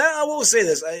 Yeah, and I will say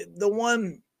this.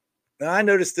 I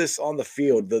noticed this on the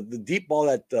field. The deep ball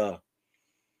that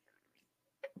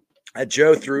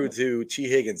Joe threw to T.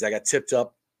 Higgins that got tipped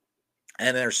up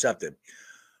and intercepted.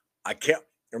 I can't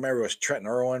remember if it was Trenton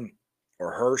Irwin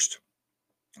or Hurst.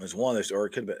 It was one of those, or it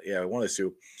could have been, one of those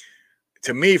two.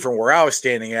 To me, from where I was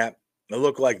standing at, it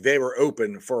looked like they were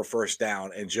open for a first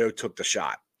down, and Joe took the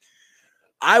shot.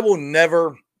 I will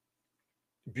never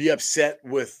be upset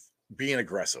with being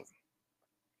aggressive.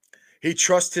 He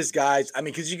trusts his guys. I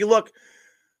mean, because you can look,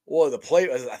 the play,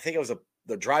 I think it was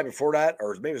the drive before that,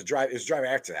 or maybe it was the drive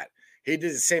after that. He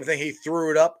did the same thing. He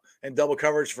threw it up in double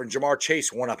coverage for Jamar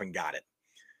Chase, went up and got it.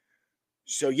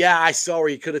 So, yeah, I saw where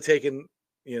he could have taken,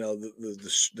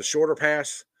 the shorter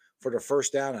pass for the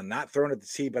first down and not thrown at the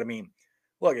tee. But, I mean,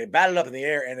 look, it batted up in the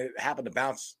air, and it happened to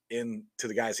bounce into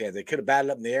the guy's hands. They could have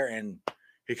batted up in the air, and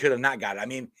he could have not got it. I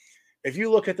mean, if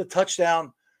you look at the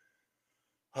touchdown,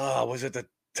 was it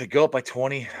to go up by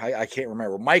 20? I can't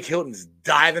remember. Mike Hilton's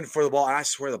diving for the ball, and I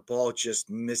swear the ball just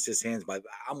missed his hands. But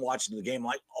I'm watching the game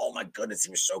like, oh, my goodness,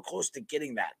 he was so close to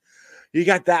getting that. You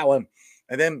got that one.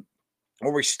 And then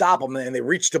where we stop him, and they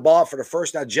reach the ball for the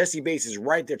first down, Jesse Bates is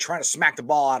right there trying to smack the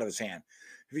ball out of his hand.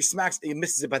 If he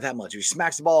misses it by that much. If he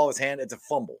smacks the ball out of his hand, it's a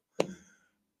fumble.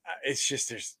 It's just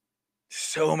there's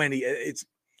so many. It's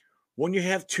when you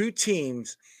have two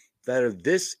teams that are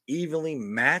this evenly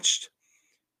matched,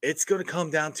 it's going to come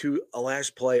down to a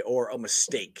last play or a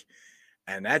mistake.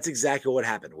 And that's exactly what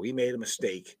happened. We made a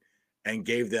mistake and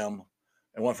gave them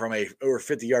and went from a over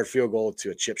 50-yard field goal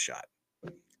to a chip shot.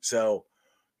 So,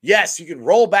 yes, you can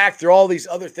roll back through all these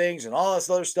other things and all this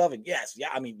other stuff. And yes,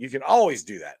 I mean, you can always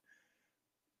do that.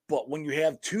 But when you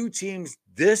have two teams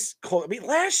this close, I mean,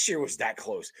 last year was that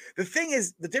close. The thing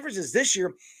is, the difference is this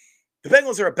year, the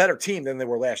Bengals are a better team than they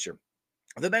were last year.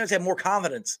 The Bengals have more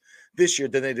confidence this year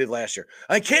than they did last year.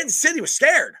 I mean, Kansas City was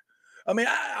scared. I mean,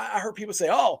 I heard people say,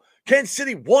 oh, Kansas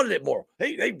City wanted it more.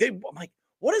 I'm like,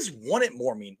 what does want it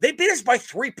more mean? They beat us by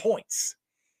 3 points.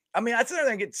 I mean, that's another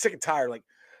thing I get sick and tired. Like,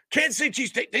 Kansas City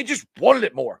Chiefs, they just wanted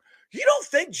it more. You don't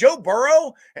think Joe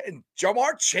Burrow and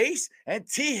Jamar Chase and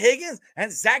T. Higgins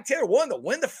and Zach Taylor wanted to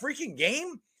win the freaking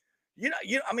game?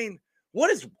 I mean, what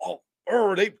is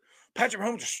Patrick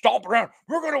Mahomes just stomp around.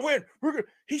 We're going to win.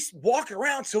 He's walking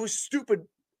around so his stupid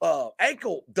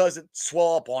ankle doesn't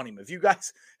swell up on him. If you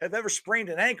guys have ever sprained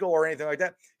an ankle or anything like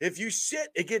that, if you sit,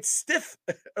 it gets stiff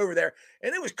over there.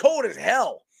 And it was cold as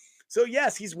hell. So,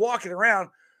 yes, he's walking around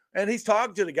and he's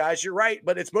talking to the guys. You're right,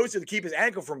 but it's mostly to keep his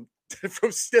ankle from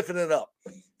stiffening up.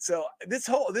 So this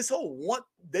whole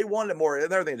they wanted it more.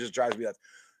 Another thing that just drives me nuts.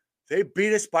 They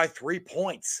beat us by 3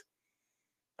 points.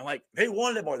 I'm like, they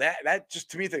wanted it more. That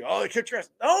just to me think, oh, they kicked your ass.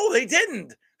 No, they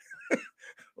didn't.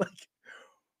 Like,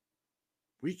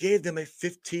 we gave them a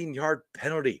 15-yard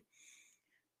penalty.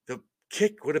 The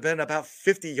kick would have been about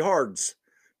 50 yards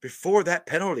before that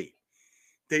penalty.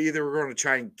 They either were going to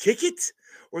try and kick it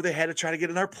or they had to try to get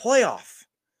another playoff.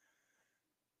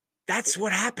 That's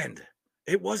what happened.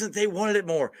 It wasn't they wanted it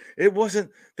more. It wasn't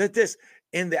that this.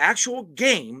 In the actual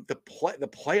game, the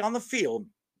play on the field,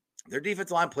 their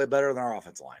defensive line played better than our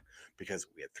offensive line because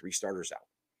we had 3 starters out.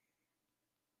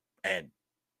 And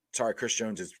sorry, Chris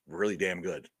Jones is really damn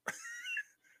good.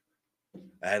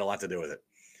 I had a lot to do with it.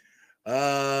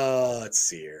 Let's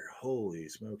see here. Holy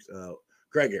smokes.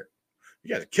 Greg here.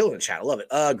 You guys are killing the chat. I love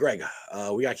it. Greg,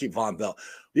 we got to keep Von Bell.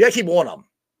 We got to keep one of them.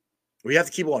 We have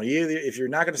to keep one. If you're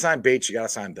not going to sign Bates, you got to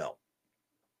sign Bell.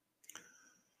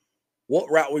 What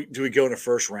route do we go in the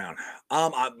first round?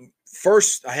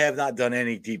 First, I have not done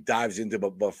any deep dives into,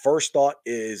 but first thought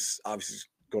is obviously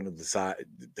going to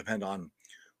depend on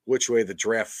which way the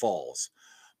draft falls.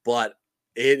 But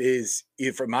it is,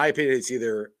 from my opinion, it's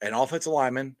either an offensive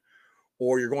lineman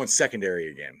or you're going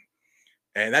secondary again,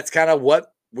 and that's kind of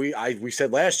what we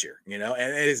said last year, and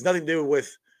it has nothing to do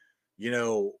with,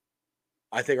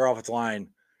 I think our offensive line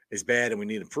is bad and we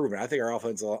need improvement. I think our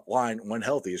offensive line, when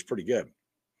healthy, is pretty good.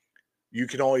 You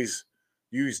can always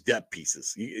use depth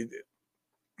pieces.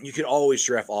 You can always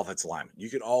draft offensive linemen. You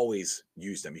can always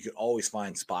use them. You can always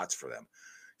find spots for them.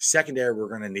 Secondary, we're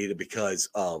going to need it because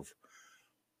of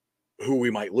who we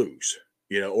might lose,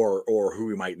 or who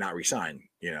we might not resign.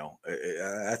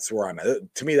 That's where I'm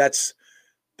at. To me, that's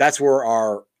where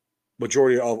our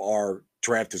majority of our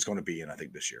draft is going to be in, I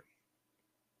think, this year.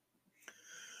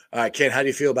 All right, Ken, how do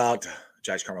you feel about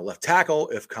Jax Carman left tackle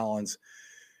if Collins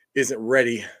isn't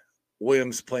ready?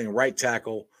 Williams playing right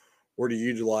tackle, or to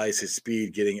utilize his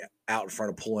speed, getting out in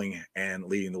front of pulling and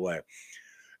leading the way.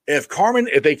 If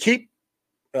they keep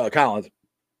Collins,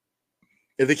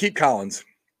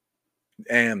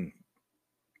 and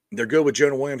they're good with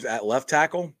Jonah Williams at left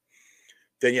tackle,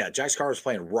 then yeah, Jax Carman's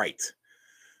playing right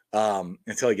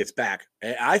until he gets back.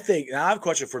 And I think, now I have a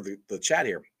question for the chat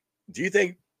here. Do you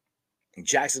think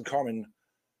Jackson Carman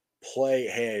play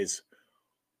has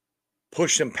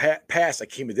pushed him past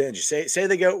Akeem Adeniji? Say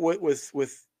they go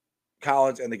with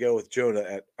Collins and they go with Jonah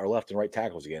at our left and right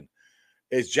tackles again.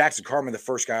 Is Jackson Carman the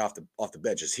first guy off the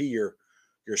bench? Is he your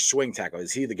swing tackle?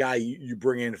 Is he the guy you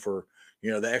bring in for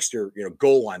the extra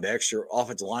goal line, the extra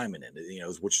offensive lineman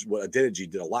in which is what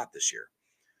Adeniji did a lot this year?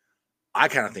 I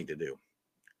kind of think they do.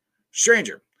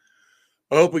 Stranger,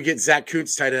 I hope we get Zach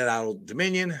Kuntz tight end out of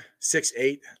Dominion,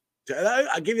 6'8".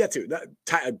 I'll give you that too.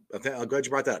 I'm glad you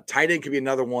brought that up. Tight end could be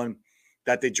another one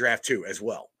that they draft too as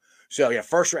well. So yeah,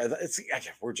 first round.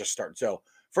 We're just starting. So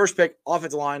first pick,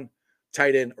 offensive line,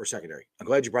 tight end, or secondary. I'm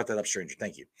glad you brought that up, Stranger.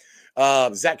 Thank you.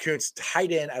 Zach Kuntz,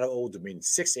 tight end out of Old Dominion,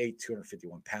 6'8",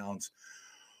 251 pounds,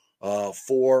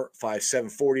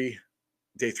 4.57 40.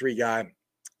 Day 3 guy,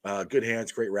 good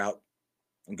hands, great route,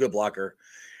 and good blocker.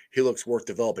 He looks worth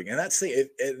developing. And that's the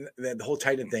whole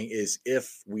tight end thing is,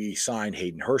 if we sign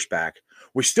Hayden Hurst back,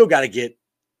 we still got to get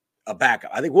a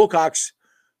backup. I think Wilcox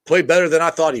played better than I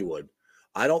thought he would.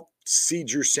 I don't see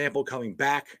Drew Sample coming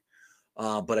back,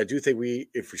 but I do think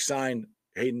if we sign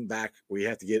Hayden back, we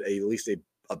have to get at least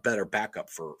a better backup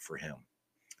for him.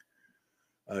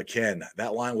 Ken,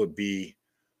 that line would be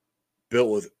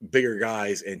built with bigger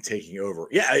guys and taking over.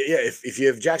 Yeah. If you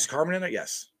have Jackson Carman in it,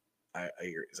 yes. I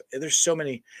agree. There's so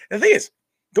many. And the thing is,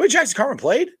 the way Jackson Carman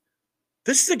played,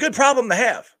 this is a good problem to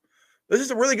have. This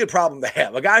is a really good problem to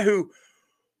have. A guy who,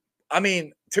 to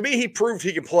me, he proved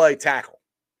he can play tackle.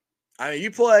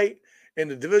 You play in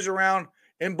the division round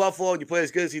in Buffalo, and you play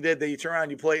as good as he did. Then you turn around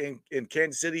and you play in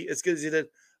Kansas City as good as he did.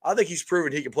 I think he's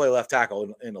proven he can play left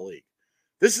tackle in the league.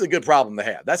 This is a good problem to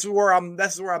have. That's where I'm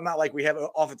not like we have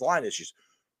offensive line issues.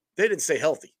 They didn't stay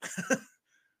healthy.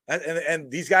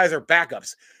 and these guys are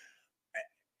backups.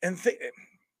 And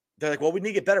they're like, well, we need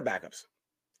to get better backups.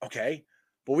 Okay.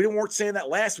 But we weren't saying that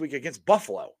last week against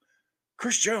Buffalo.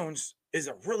 Chris Jones is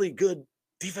a really good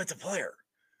defensive player.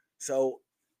 So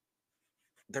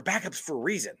they're backups for a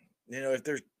reason. If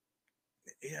there's,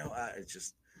 it's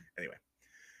just, anyway.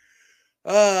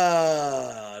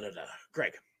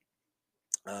 Greg,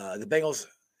 the Bengals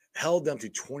held them to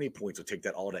 20 points. We'll take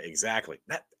that all day. Exactly.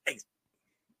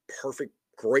 Perfect.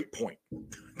 Great point.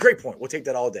 Great point. We'll take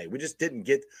that all day. We just didn't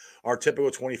get our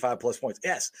typical 25 plus points.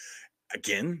 Yes.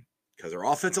 Again, because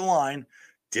our offensive line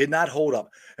did not hold up.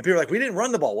 And people are like, we didn't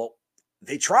run the ball. Well,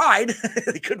 they tried.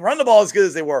 They couldn't run the ball as good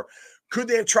as they were. Could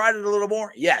they have tried it a little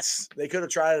more? Yes, they could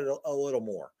have tried it a little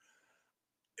more.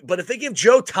 But if they give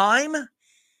Joe time,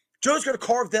 Joe's going to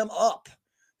carve them up.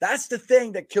 That's the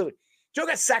thing that killed it. Joe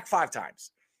got sacked 5 times.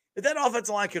 If that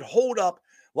offensive line could hold up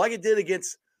like it did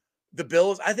against the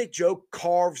Bills, I think Joe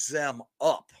carves them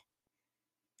up.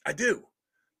 I do.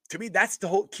 To me, that's the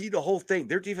whole key to the whole thing.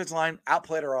 Their defensive line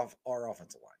outplayed our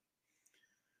offensive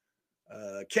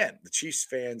line. Ken, the Chiefs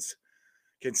fans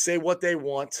can say what they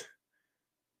want.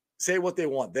 Say what they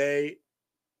want.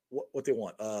 What they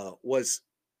want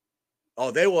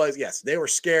yes, they were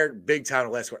scared big time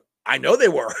the last quarter. I know they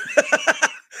were.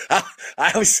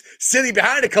 I was sitting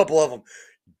behind a couple of them.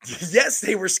 Yes,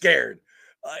 they were scared.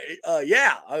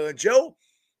 Joe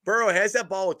Burrow has that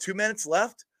ball with 2 minutes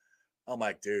left. I'm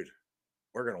like, dude,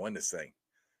 we're going to win this thing.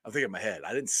 I'm thinking in my head.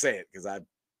 I didn't say it because I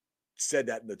said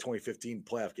that in the 2015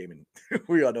 playoff game, and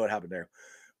we all know what happened there.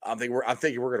 I'm thinking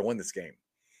we're going to win this game.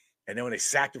 And then when they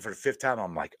sacked him for the 5th time,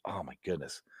 I'm like, oh my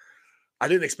goodness. I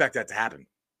didn't expect that to happen.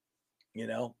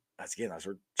 That's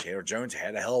where Chandler Jones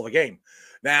had a hell of a game.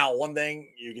 Now, one thing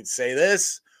you could say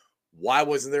this, why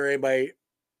wasn't there anybody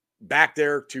back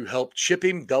there to help chip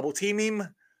him, double team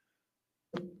him?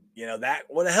 That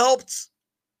would have helped,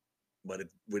 but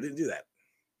we didn't do that.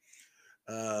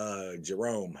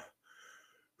 Jerome,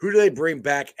 who do they bring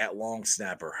back at long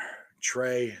snapper?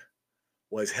 Trey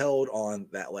was held on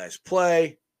that last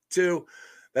play too.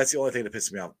 That's the only thing that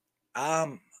pisses me off.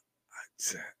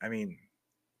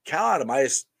 Cal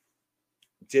Adamitis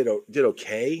did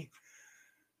okay.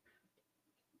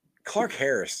 Clark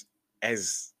Harris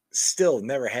has still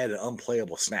never had an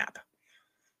unplayable snap.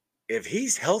 If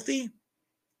he's healthy,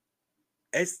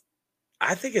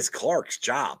 I think it's Clark's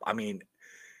job.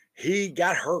 He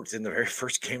got hurt in the very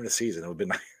first game of the season. It would have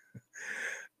been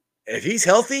if he's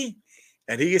healthy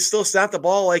and he can still snap the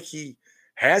ball like he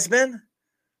has been,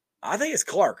 I think it's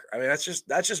Clark. That's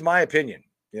just my opinion,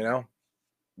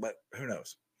 but who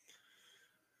knows?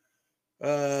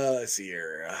 Let's see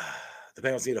here. The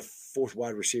Bengals need a fourth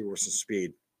wide receiver with some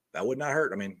speed. That would not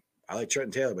hurt. I like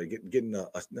Trenton Taylor, but getting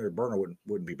another burner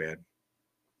wouldn't be bad.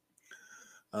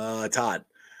 Todd,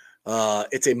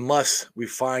 it's a must. We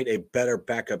find a better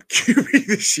backup QB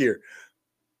this year.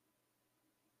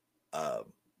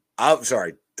 I'm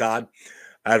sorry, Todd.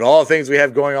 Out of all the things we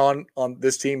have going on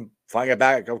this team, finding a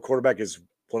backup quarterback is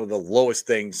one of the lowest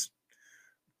things.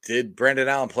 Did Brandon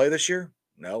Allen play this year?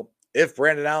 No. If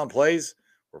Brandon Allen plays,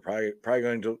 we're probably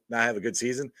going to not have a good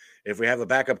season. If we have a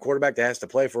backup quarterback that has to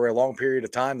play for a long period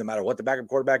of time, no matter what the backup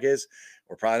quarterback is,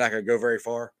 we're probably not going to go very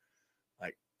far.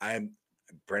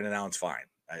 Brandon Allen's fine.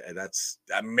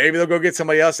 Maybe they'll go get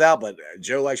somebody else out, but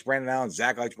Joe likes Brandon Allen.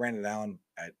 Zach likes Brandon Allen.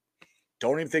 I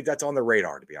don't even think that's on the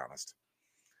radar, to be honest.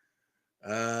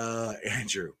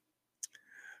 Andrew,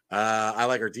 I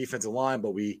like our defensive line,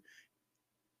 but we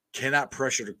cannot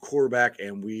pressure the quarterback,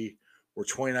 and we were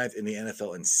 29th in the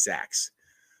NFL in sacks.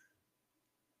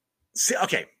 See,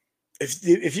 okay,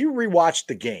 if you rewatch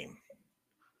the game,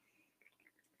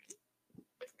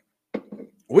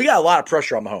 we got a lot of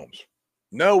pressure on Mahomes.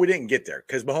 No, we didn't get there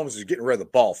because Mahomes is getting rid of the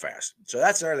ball fast. So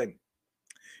that's another thing.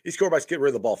 These quarterbacks get rid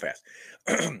of the ball fast.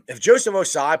 If Joseph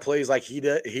Ossai plays like he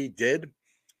did,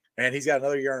 and he's got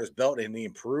another year on his belt and he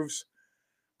improves,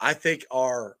 I think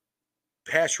our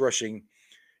pass rushing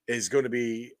is going to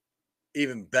be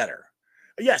even better.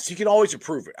 Yes, you can always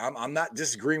improve it. I'm not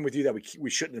disagreeing with you that we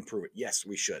shouldn't improve it. Yes,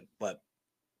 we should, but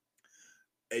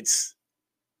it's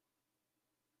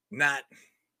not.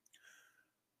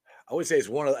 I would say it's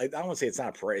one of. I don't want to say it's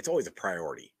not a priority. It's always a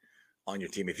priority on your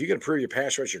team. If you can improve your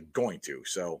pass rush, you're going to.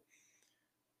 So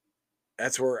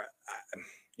that's where,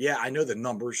 I know the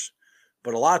numbers,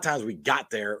 but a lot of times we got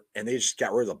there and they just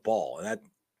got rid of the ball, and that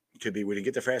could be we didn't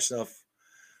get there fast enough.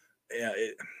 Yeah,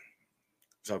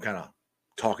 so I'm kind of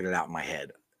talking it out in my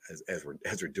head as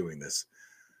we're doing this.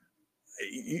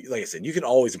 Like I said, you can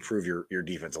always improve your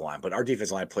defensive line, but our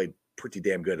defensive line played pretty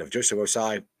damn good. If Joseph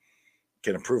Ossai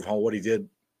can improve on what he did,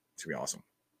 it's gonna be awesome.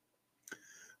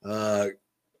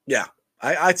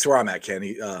 That's where I'm at,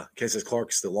 Kenny. Ken says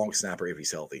Clark's the long snapper if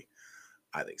he's healthy.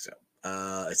 I think so.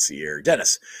 Let's see here.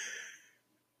 Dennis.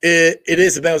 It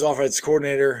is the Bengals offense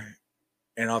coordinator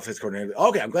and offense coordinator.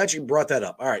 Okay, I'm glad you brought that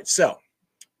up. All right, so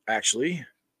actually,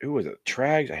 who was it?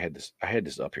 Trags. I had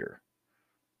this up here.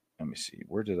 Let me see.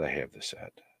 Where did I have this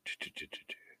at?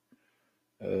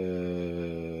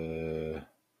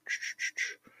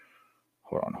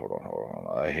 Hold on.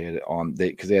 I had it on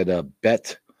because they had a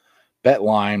bet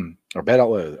line or bet. I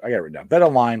got it written down. Bet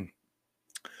online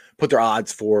put their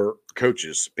odds for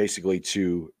coaches basically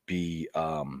to be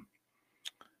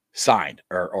signed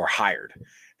or hired,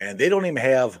 and they don't even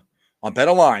have on Bet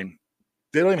Online.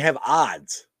 They don't even have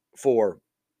odds for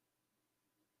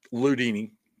Lou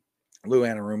Dini, Lou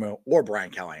Anarumo, or Brian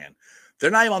Callahan.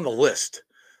 They're not even on the list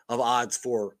of odds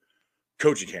for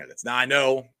coaching candidates. Now I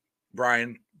know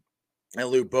Brian and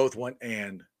Lou both went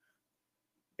and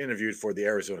interviewed for the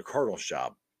Arizona Cardinals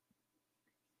job.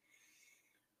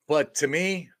 But to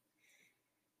me,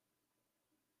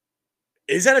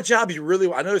 is that a job you really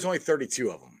want? I know there's only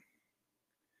 32 of them.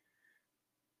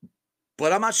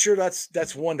 But I'm not sure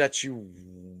that's one that you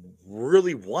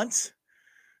really want.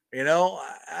 I don't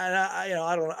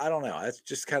know. That's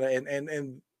just kind of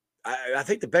and I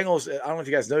think the Bengals, I don't know if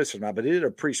you guys noticed or not, but they did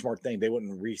a pretty smart thing. They went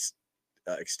and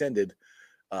extended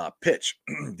Pitch,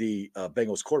 the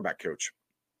Bengals quarterback coach.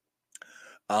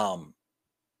 To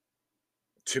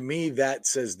me, that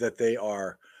says that they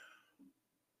are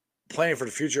planning for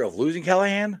the future of losing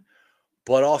Callahan,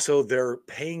 but also they're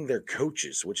paying their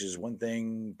coaches, which is one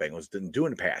thing Bengals didn't do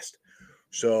in the past.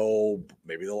 So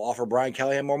maybe they'll offer Brian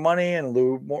Callahan more money and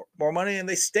Lou more money, and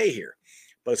they stay here.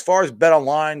 But as far as Bet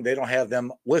Online, they don't have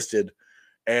them listed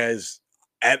as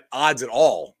at odds at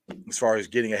all as far as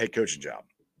getting a head coaching job.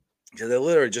 Because they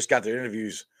literally just got their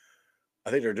interviews.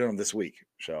 I think they're doing them this week.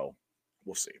 So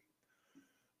we'll see.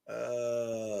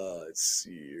 Let's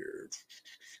see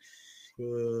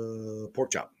here.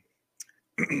 Pork chop.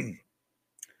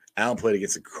 Allen played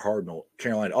against the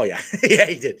Carolina. Oh, yeah. Yeah,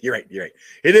 he did. You're right.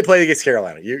 He did play against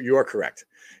Carolina. You are correct.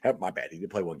 My bad. He did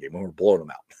play one game when we were blowing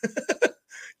him out.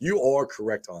 You are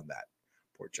correct on that.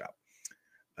 Pork chop.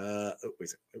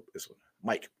 This one.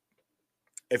 Mike.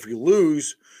 If we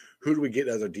lose, who do we get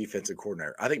as our defensive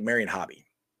coordinator? I think Marion Hobby.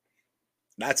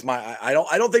 That's my – I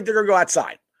don't think they're going to go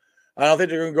outside. I don't think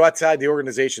they're going to go outside the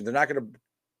organization. They're not going to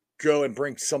go and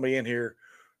bring somebody in here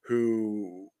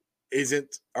who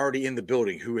isn't already in the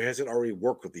building, who hasn't already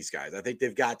worked with these guys. I think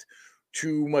they've got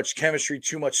too much chemistry,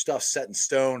 too much stuff set in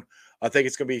stone. I think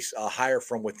it's going to be a hire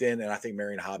from within, and I think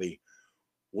Marion Hobby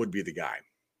would be the guy.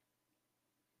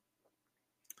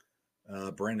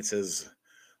 Brandon says,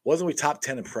 wasn't we top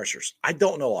 10 in pressures? I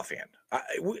don't know offhand.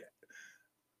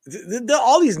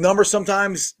 All these numbers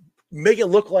sometimes make it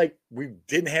look like we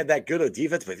didn't have that good of a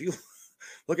defense, but if you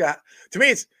look at, to me,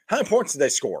 it's how many points did they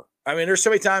score? I mean, there's so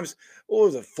many times, what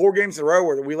was it, 4 games in a row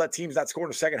where we let teams not score in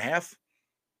the second half?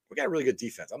 We got a really good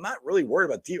defense. I'm not really worried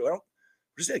about defense. We're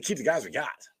just going to keep the guys we got.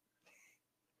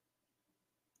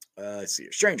 Let's see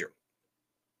here. Stranger.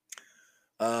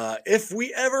 If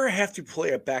we ever have to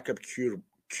play a backup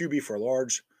QB for a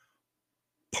large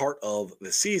part of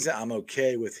the season, I'm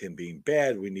okay with him being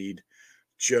bad. We need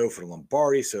Joe for the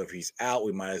Lombardi, so if he's out,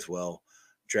 we might as well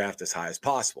draft as high as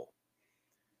possible.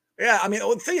 Yeah, I mean,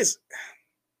 the thing is,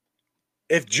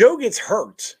 if Joe gets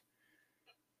hurt,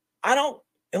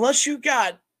 unless you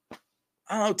got,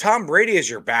 Tom Brady as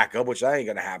your backup, which that ain't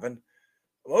going to happen.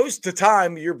 Most of the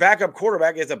time, your backup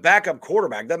quarterback is a backup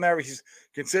quarterback. Doesn't matter if he's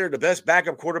considered the best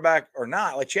backup quarterback or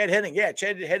not. Like Chad Henne,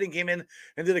 Chad Henne came in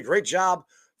and did a great job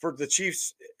for the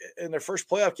Chiefs in their first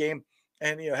playoff game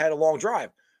and, had a long drive.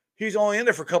 He's only in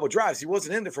there for a couple of drives. He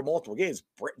wasn't in there for multiple games.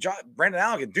 Brandon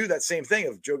Allen can do that same thing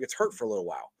if Joe gets hurt for a little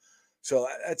while. So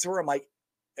that's where I'm like,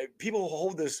 people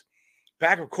hold this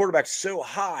backup quarterback so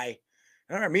high.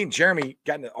 I remember me and Jeremy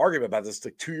got in an argument about this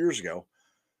like 2 years ago.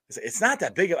 It's not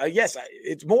that big. Yes,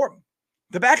 it's more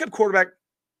the backup quarterback.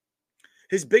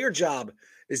 His bigger job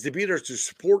is to be there to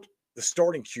support the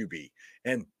starting QB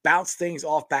and bounce things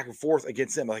off back and forth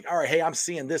against them. Like, all right, hey, I'm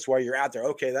seeing this while you're out there.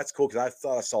 Okay, that's cool because I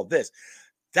thought I saw this.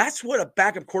 That's what a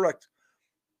backup quarterback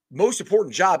most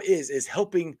important job is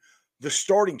helping the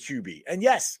starting QB. And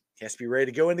yes, he has to be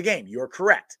ready to go in the game. You're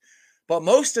correct. But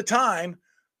most of the time,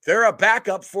 they're a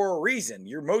backup for a reason.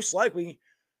 You're most likely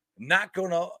not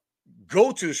going to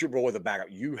go to the Super Bowl with a backup.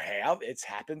 It's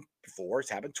happened before. It's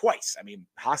happened twice. I mean,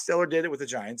 Hostetler did it with the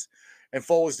Giants and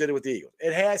Foles did it with the Eagles.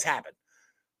 It has happened.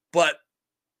 But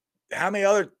how many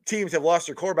other teams have lost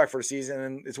their quarterback for the season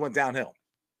and it's went downhill?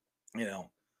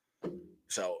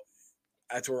 So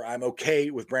that's where I'm okay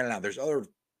with Brandon Allen. There's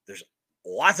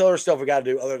lots of other stuff we got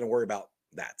to do other than worry about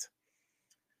that.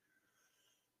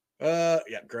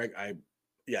 Greg,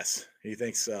 yes, he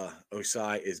thinks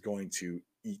Osai is going to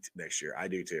eat next year. I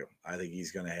do too. I think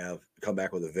he's going to come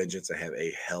back with a vengeance and have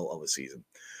a hell of a season.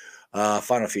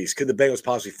 Final feast. Could the Bengals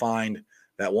possibly find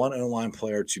that one O-line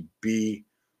player to be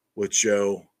with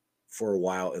Joe for a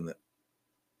while in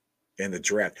the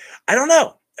draft? I don't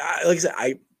know. Like I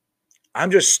said, I'm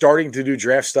just starting to do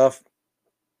draft stuff.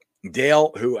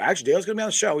 Dale's going to be on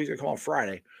the show. He's going to come on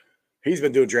Friday. He's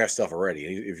been doing draft stuff already.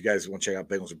 If you guys want to check out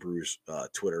Bengals and Brews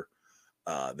Twitter,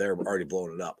 they're already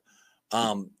blowing it up.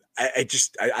 I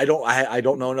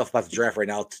don't know enough about the draft right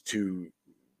now to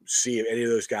see if any of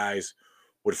those guys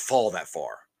would fall that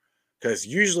far. Because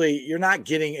usually you're not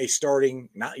getting a starting,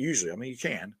 not usually, I mean, you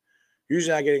can.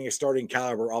 Usually not getting a starting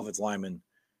caliber offensive lineman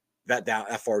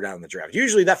that far down in the draft.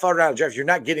 Usually that far down in the draft, you're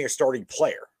not getting a starting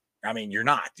player. I mean, you're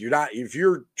not. If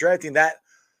you're drafting that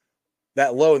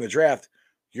low in the draft,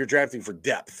 you're drafting for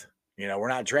depth. We're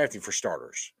not drafting for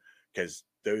starters because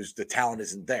the talent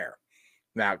isn't there.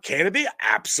 Now, can it be?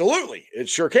 Absolutely. It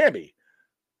sure can be.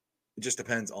 It just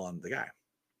depends on the guy.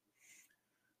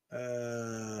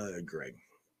 Greg.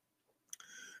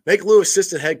 Make Lou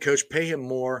assistant head coach, pay him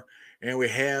more, and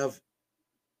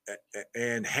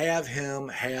have him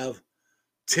have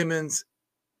Timmons,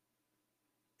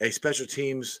 a special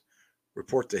teams,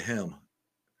 report to him.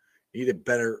 Need a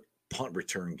better punt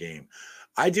return game.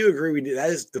 I do agree. That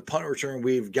is the punt return.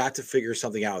 We've got to figure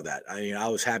something out with that. I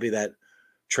was happy that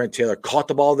Trent Taylor caught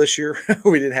the ball this year.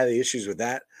 We didn't have the issues with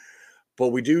that. But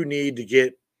we do need to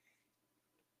get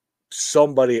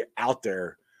somebody out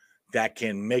there that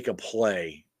can make a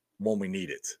play when we need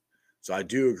it. So I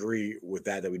do agree with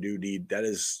that we do need that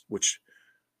is which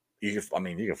you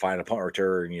can find a punt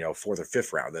return, fourth or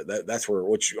fifth round. That's where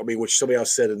which somebody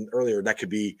else said earlier that could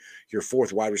be your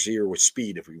fourth wide receiver with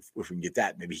speed if we can get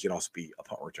that. Maybe he can also be a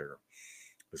punt returner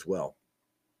as well.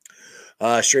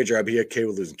 Stranger, I'd be okay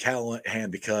with losing Callahan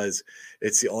because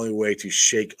it's the only way to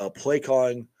shake up play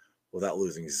calling without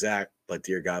losing Zach. But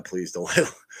dear God, please don't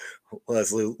let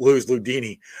us lose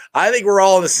Ludini. I think we're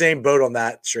all in the same boat on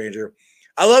that, Stranger.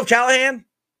 I love Callahan.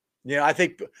 I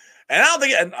think, and I don't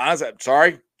think, and honestly,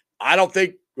 sorry, I don't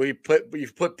think when you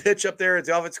put Pitch up there as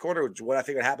the offensive coordinator, which is what I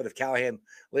think would happen if Callahan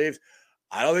leaves.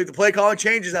 I don't think the play calling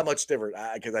changes that much different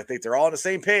because I think they're all on the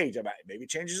same page. Maybe it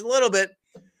changes a little bit,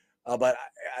 but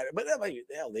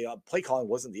the play calling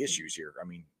wasn't the issues here.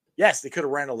 Yes, they could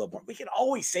have ran a little more. We can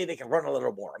always say they can run a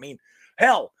little more.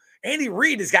 Hell, Andy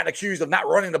Reid has gotten accused of not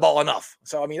running the ball enough.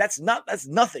 So that's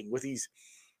nothing with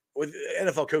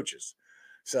NFL coaches.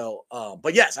 So,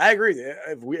 but yes, I agree.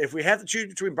 If we have to choose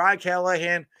between Brian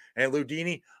Callahan and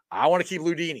Ludini, I want to keep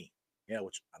Ludini.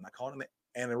 Which I'm not calling him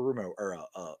Anarumo or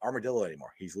Armadillo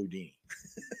anymore. He's Ludini.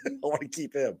 I want to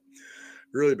keep him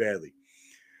really badly.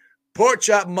 Pork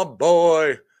chop, my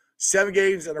boy. 7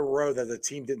 games in a row that the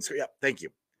team didn't score. Yep, thank you.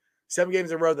 7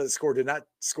 games in a row that the score did not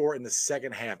score in the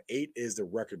second half. 8 is the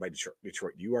record by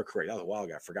Detroit. You are correct. That was a while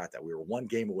ago. I forgot that. We were 1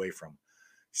 game away from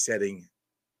setting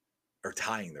or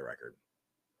tying the record.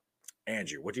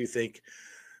 Andrew, what do you think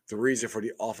the reason for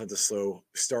the offensive slow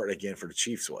start again for the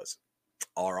Chiefs was?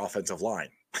 Our offensive line.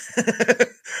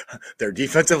 Their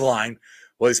defensive line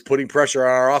was putting pressure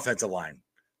on our offensive line.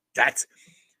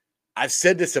 I've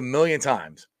said this a million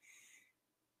times.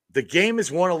 The game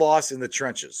is won or lost in the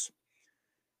trenches.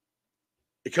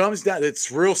 It comes down,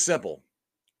 it's real simple.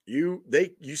 You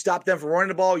stop them from running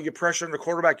the ball, you get pressure on the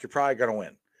quarterback, you're probably going to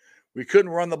win. We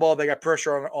couldn't run the ball. They got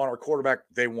pressure on our quarterback.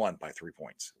 They won by 3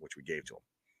 points, which we gave to them.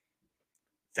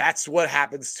 That's what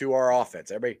happens to our offense.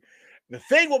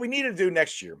 What we need to do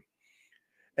next year,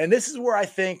 and this is where I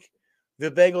think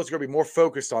the Bengals are going to be more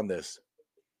focused on this.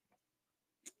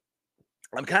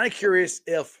 I'm kind of curious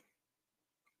if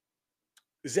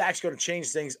Zach's going to change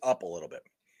things up a little bit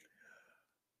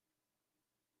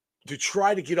to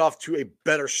try to get off to a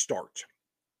better start,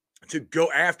 to go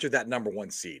after that number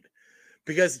 1 seed.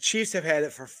 Because the Chiefs have had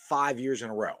it for 5 years in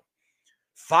a row.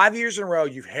 5 years in a row,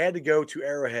 you've had to go to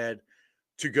Arrowhead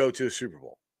to go to the Super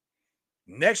Bowl.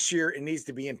 Next year, it needs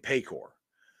to be in Paycor.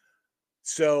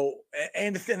 So,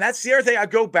 and that's the other thing I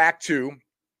go back to.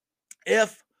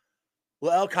 If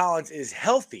La'el Collins is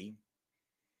healthy,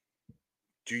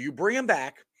 do you bring him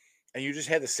back and you just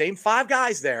have the same 5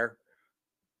 guys there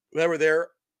that were there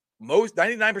most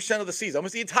 99% of the season,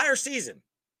 almost the entire season?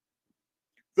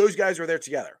 Those guys were there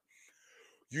together.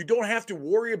 You don't have to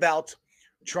worry about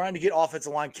trying to get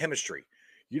offensive line chemistry.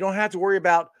 You don't have to worry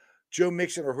about Joe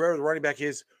Mixon or whoever the running back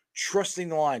is trusting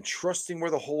the line, trusting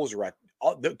where the holes are at.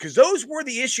 Because those were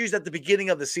the issues at the beginning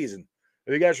of the season.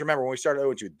 If you guys remember when we started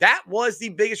 0-2, that was the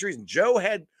biggest reason. Joe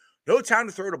had no time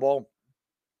to throw the ball,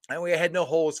 and we had no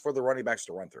holes for the running backs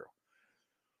to run through.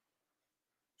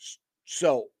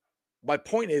 So my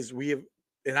point is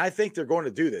and I think they're going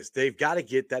to do this. They've got to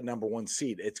get that number 1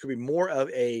 seed. It's going to be more of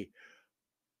a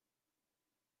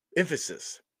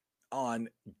emphasis on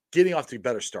getting off to a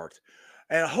better start.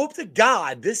 And I hope to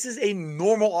God this is a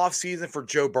normal offseason for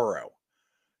Joe Burrow.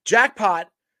 Jackpot,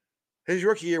 his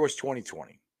rookie year was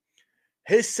 2020.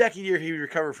 His second year, he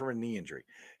recovered from a knee injury.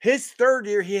 His third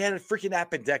year, he had a freaking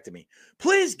appendectomy.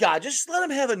 Please, God, just let him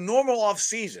have a normal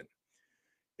offseason.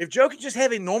 If Joe could just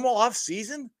have a normal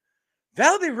offseason,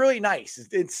 that would be really nice.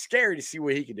 It's scary to see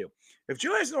what he can do. If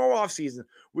Joe has a normal offseason,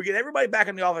 we get everybody back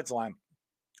on the offensive line.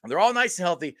 And they're all nice and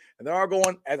healthy, and they're all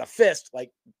going as a fist,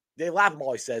 like Dave Lapham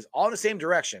always says, all in the same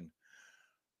direction.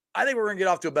 I think we're going to get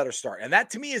off to a better start. And that,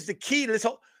 to me, is the key to this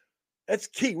whole – that's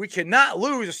key. We cannot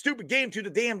lose a stupid game to the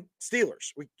damn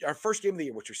Steelers. Our first game of the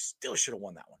year, which we still should have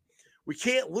won that one. We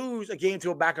can't lose a game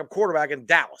to a backup quarterback in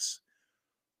Dallas.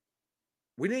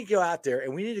 We need to go out there,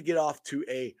 and we need to get off to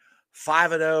a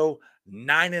 5-0,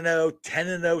 9-0,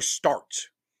 10-0 start.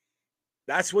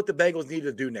 That's what the Bengals need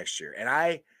to do next year. And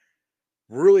I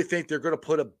really think they're going to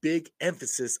put a big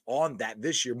emphasis on that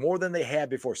this year, more than they had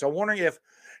before. So I'm wondering if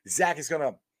Zach is going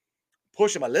to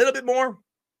push them a little bit more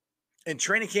in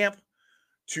training camp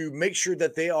to make sure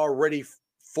that they are ready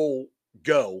full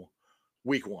go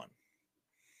week 1.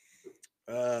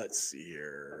 Let's see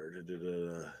here.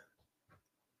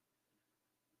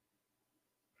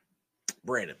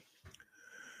 Brandon.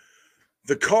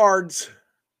 The Cards.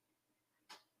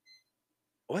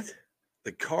 What?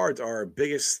 The Cards are our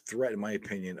biggest threat, in my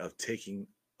opinion, of taking.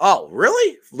 Oh,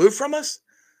 really? Lou from us?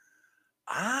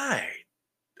 I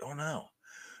don't know.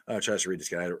 I'll try to read this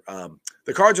guy.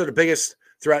 The Cards are the biggest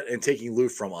threat in taking Lou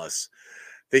from us.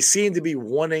 They seem to be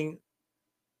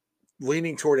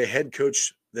leaning toward a head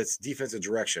coach that's defensive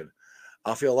direction.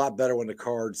 I'll feel a lot better when the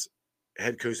Cards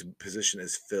head coach position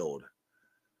is filled.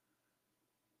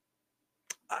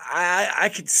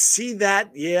 I could see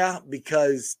that, yeah,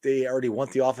 because they already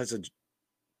want the offensive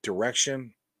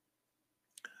direction.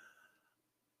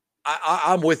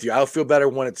 I'm with you. I'll feel better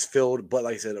when it's filled, but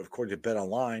like I said, according to Bet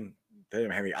Online, they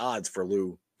didn't have any odds for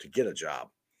Lou to get a job.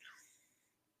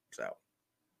 So,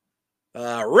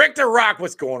 Rick the Rock,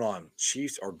 what's going on?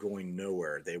 Chiefs are going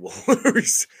nowhere. They will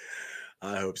lose.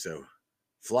 I hope so.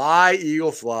 Fly,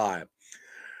 Eagle, fly.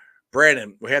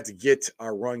 Brandon, we have to get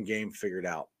our run game figured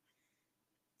out.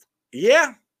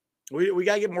 Yeah, we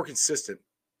got to get more consistent.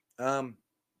 I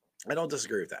don't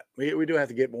disagree with that. We do have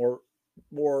to get more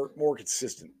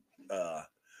consistent.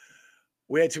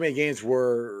 We had too many games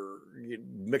where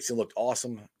Mixon looked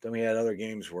awesome. Then we had other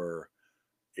games where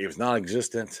it was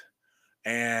non-existent.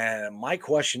 And my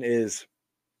question is,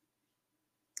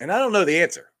 and I don't know the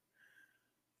answer,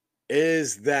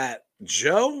 is that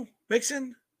Joe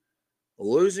Mixon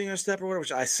losing a step or whatever?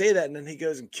 Which I say that, and then he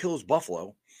goes and kills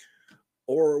Buffalo.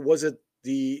 Or was it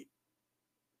the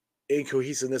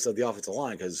incohesiveness of the offensive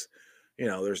line? Because,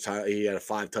 there's time he had a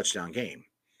 5-touchdown game.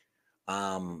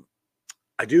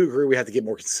 I do agree we have to get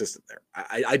more consistent there.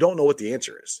 I don't know what the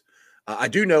answer is. I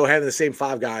do know having the same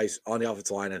 5 guys on the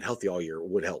offensive line and healthy all year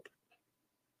would help.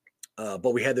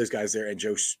 But we had those guys there, and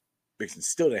Joe Mixon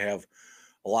still didn't have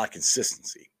a lot of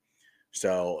consistency.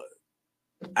 So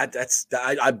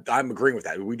I'm agreeing with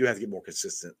that. We do have to get more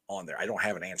consistent on there. I don't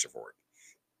have an answer for it.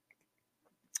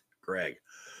 Greg,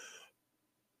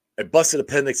 a busted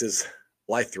appendix is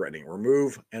life-threatening.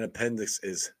 Remove an appendix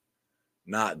is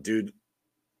not. Dude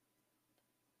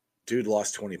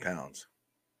lost 20 pounds.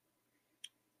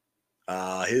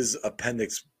 His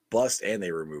appendix bust and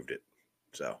they removed it.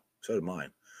 So did mine.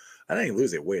 I didn't even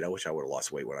lose that weight. I wish I would have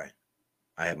lost weight when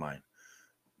I had mine.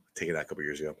 Taken that a couple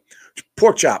years ago.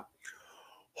 Pork chop.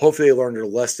 Hopefully they learned their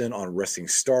lesson on resting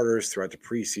starters throughout the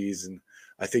preseason.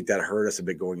 I think that hurt us a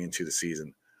bit going into the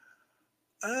season.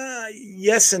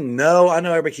 Yes and no. I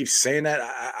know everybody keeps saying that.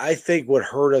 I think what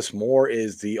hurt us more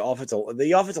is the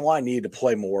offensive line needed to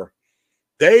play more.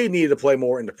 They needed to play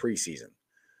more in the preseason.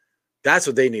 That's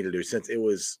what they need to do since it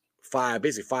was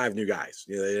basically five new guys.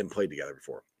 They didn't play together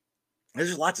before. There's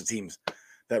just lots of teams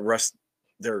that rest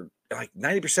their, like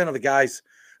 90% of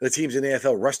the teams in the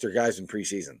NFL rest their guys in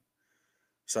preseason.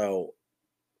 So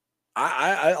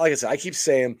I like I said, I keep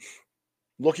saying,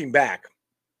 looking back,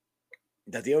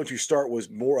 that the 0-2 start was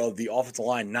more of the offensive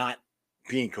line not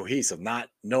being cohesive, not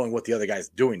knowing what the other guy's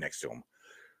doing next to him.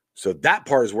 So that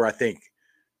part is where I think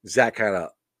Zach kind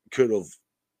of could have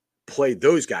played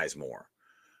those guys more.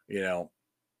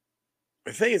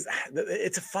 The thing is,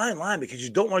 it's a fine line because you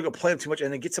don't want to go play them too much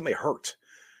and then get somebody hurt.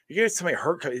 You get somebody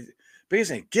hurt,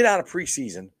 basically get out of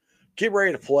preseason, get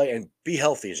ready to play, and be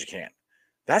healthy as you can.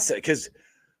 That's it, because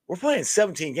we're playing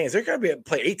 17 games. They're going to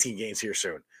play 18 games here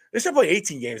soon. They start playing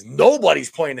 18 games.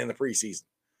 Nobody's playing in the preseason.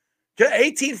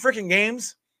 18 freaking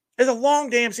games is a long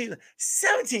damn season.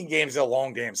 17 games is a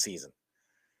long damn season.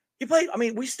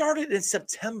 We started in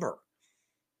September.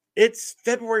 It's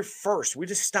February 1st. We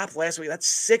just stopped last week. That's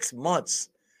 6 months.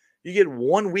 You get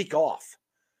 1 week off.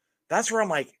 That's where I'm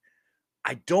like,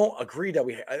 I don't agree that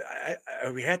we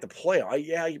had to play.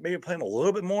 Maybe play them a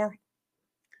little bit more.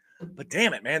 But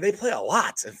damn it, man, they play a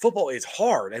lot. And football is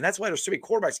hard. And that's why there's so many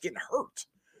quarterbacks getting hurt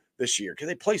this year, because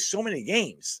they play so many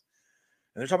games.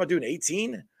 And they're talking about doing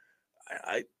 18.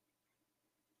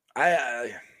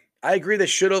 I agree they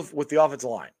should have with the offensive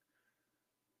line.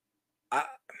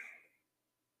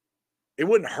 It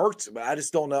wouldn't hurt, but I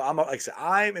just don't know.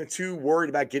 I'm too worried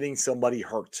about getting somebody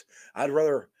hurt. I don't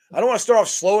want to start off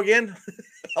slow again.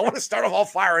 I want to start off all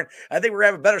firing. I think we're going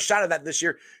to have a better shot at that this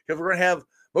year because we're going to have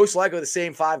most likely the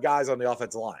same 5 guys on the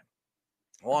offensive line,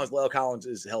 as long as La'el Collins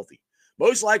is healthy.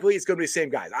 Most likely it's going to be the same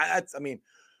guys.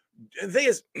 The thing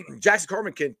is, Jackson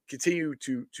Carman can continue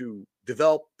to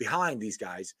develop behind these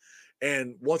guys.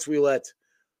 And once we let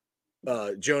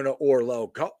Jonah or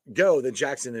La'el go, then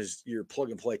Jackson is your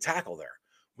plug-and-play tackle there.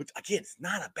 Which, again, it's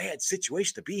not a bad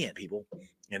situation to be in, people.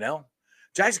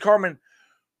 Jackson Carman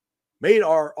made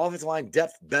our offensive line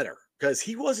depth better because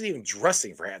he wasn't even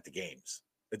dressing for half the games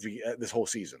this whole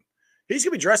season. He's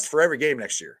going to be dressed for every game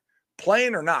next year.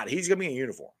 Playing or not, he's going to be in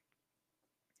uniform.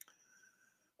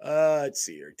 Let's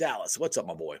see here. Dallas, what's up,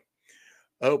 my boy?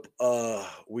 I hope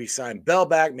we sign Bell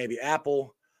back, maybe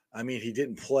Apple. I mean, he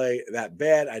didn't play that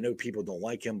bad. I know people don't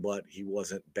like him, but he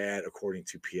wasn't bad according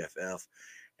to PFF,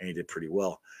 and he did pretty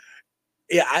well.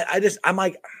 Yeah, I'm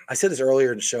like, I said this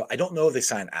earlier in the show. I don't know if they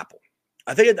signed Apple.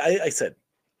 I think I said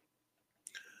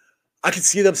I could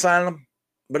see them signing him,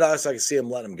 but also I can see them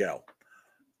letting him go.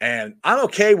 And I'm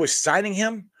okay with signing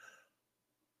him,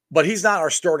 but he's not our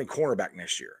starting cornerback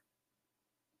next year.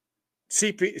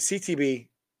 CTB,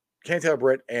 Cantel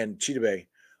Britt, and Chidobe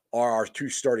are our 2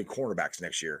 starting cornerbacks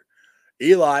next year.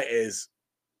 Eli is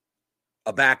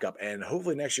a backup, and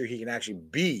hopefully next year he can actually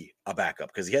be a backup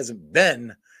because he hasn't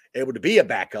been able to be a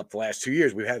backup the last 2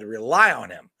 years. We've had to rely on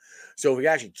him. So if we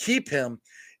actually keep him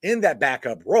in that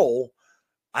backup role,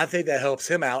 I think that helps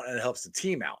him out and it helps the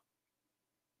team out.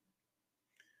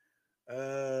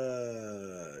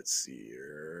 Let's see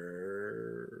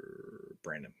here.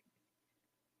 Brandon.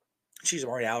 Jeez, I'm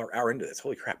already an hour into this.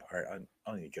 Holy crap. All right, I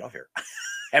don't need to get off here.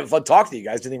 Having fun talking to you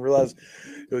guys. Didn't even realize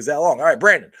it was that long. All right,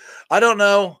 Brandon. I don't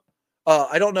know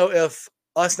if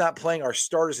us not playing our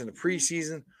starters in the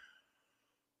preseason,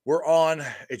 we're on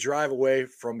a drive away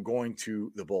from going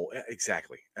to the bowl.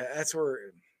 Exactly. That's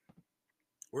where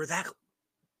we're that.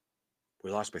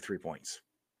 We lost by 3 points.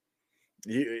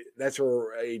 That's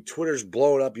where Twitter's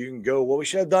blowing up. You can go, well, we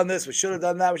should have done this. We should have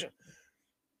done that.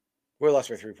 We lost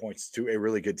by 3 points to a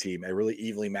really good team, a really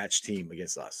evenly matched team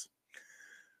against us.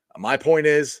 My point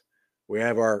is we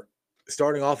have our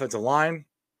starting offensive line,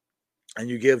 and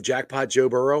you give Jackpot Joe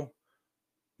Burrow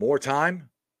more time.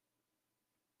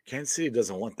 Kansas City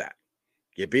doesn't want that.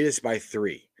 You beat us by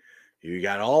 3. You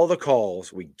got all the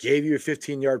calls. We gave you a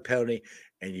 15-yard penalty,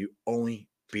 and you only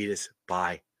beat us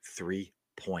by 3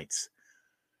 points.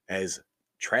 As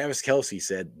Travis Kelce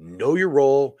said, know your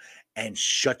role and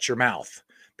shut your mouth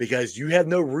because you have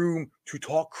no room to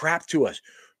talk crap to us.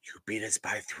 You beat us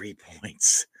by 3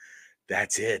 points.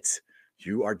 That's it.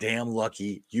 You are damn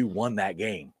lucky you won that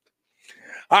game.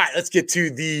 All right, let's get to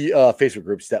the Facebook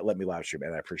groups that let me live stream,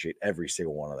 and I appreciate every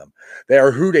single one of them. They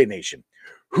are Houday Nation,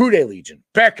 Houday Legion,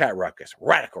 Bearcat Ruckus,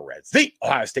 Radical Reds, the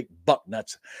Ohio State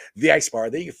Bucknuts, the Ice Bar.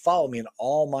 Then you can follow me on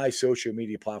all my social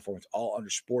media platforms, all under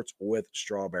Sports with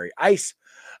Strawberry Ice.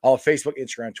 On Facebook,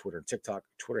 Instagram, Twitter, and TikTok.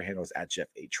 Twitter handle is at Jeff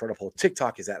A. Trenopole.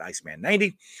 TikTok is at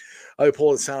Iceman90. I'll be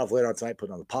pulling the sound off later on tonight,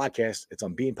 putting on the podcast. It's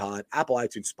on BeanPod, Apple,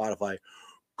 iTunes, Spotify,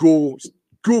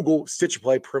 Google, Stitcher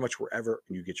Play, pretty much wherever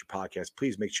you get your podcast.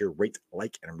 Please make sure to rate,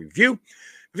 like, and review.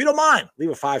 If you don't mind,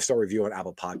 leave a 5-star review on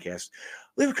Apple Podcasts.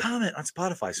 Leave a comment on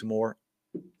Spotify so more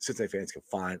Cincinnati fans can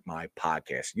find my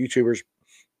podcast. YouTubers,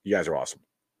 you guys are awesome.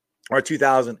 Our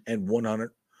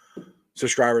 2,100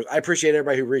 subscribers. I appreciate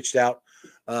everybody who reached out.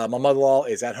 My mother-in-law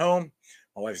is at home.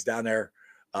 My wife's down there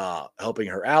helping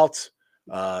her out.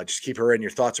 Just keep her in your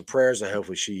thoughts and prayers.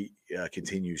 Hopefully she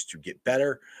continues to get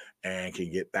better and can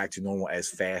get back to normal as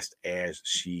fast as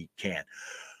she can.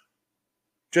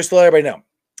 Just to let everybody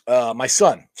know, my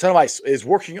son of Ice, is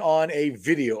working on a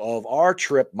video of our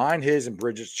trip, mine, his, and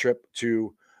Bridget's trip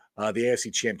to the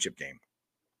AFC Championship game.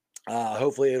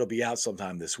 Hopefully it'll be out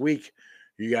sometime this week.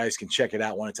 You guys can check it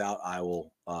out. When it's out, I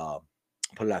will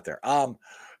put it out there.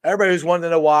 Everybody who's wanting to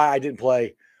know why I didn't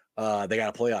play, they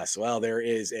got to play us. Well, there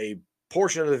is a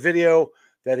portion of the video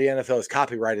that the NFL has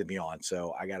copyrighted me on.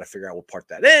 So I got to figure out what part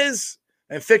that is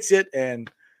and fix it and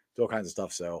do all kinds of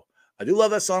stuff. So I do love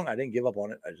that song. I didn't give up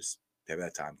on it. I just haven't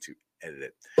had time to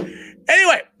edit it.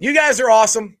 Anyway, you guys are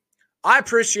awesome. I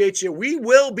appreciate you. We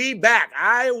will be back.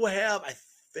 I will have, I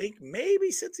think, maybe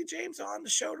Cincy James on the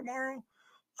show tomorrow.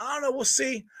 I don't know. We'll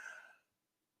see.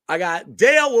 I got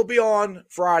Dale will be on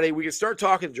Friday. We can start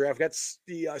talking draft. Got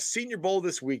the Senior Bowl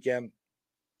this weekend.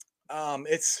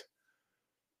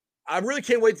 I really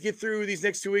can't wait to get through these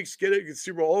next 2 weeks, get the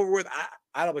Super Bowl over with.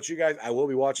 I don't know about you guys. I will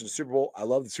be watching the Super Bowl. I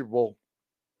love the Super Bowl.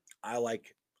 I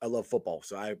love football.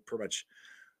 So I pretty much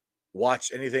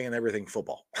watch anything and everything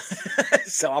football.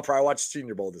 So I'll probably watch the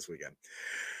Senior Bowl this weekend.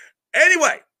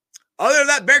 Anyway, other than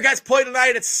that, Bearcats play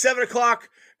tonight at 7 o'clock.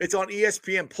 It's on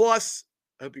ESPN Plus.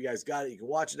 I hope you guys got it. You can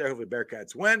watch it there. Hopefully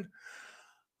Bearcats win.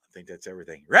 I think that's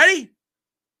everything. Ready?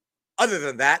 Other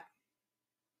than that,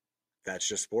 that's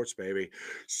just sports, baby.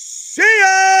 See ya!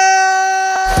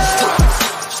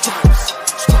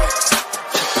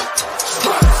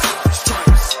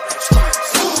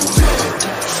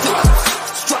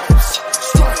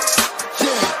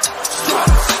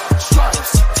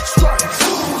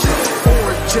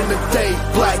 Orange in the day,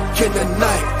 black in the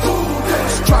night.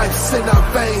 Stripes in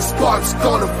our veins, sparks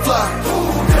gonna fly.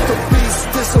 The beast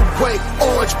is awake,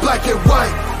 orange, black, and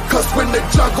white. Cause when the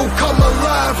jungle come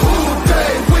alive,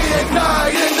 Houday, we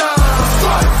ignite and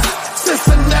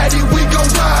Cincinnati, we gon'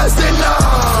 rise and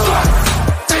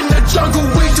in the jungle,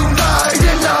 we unite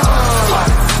and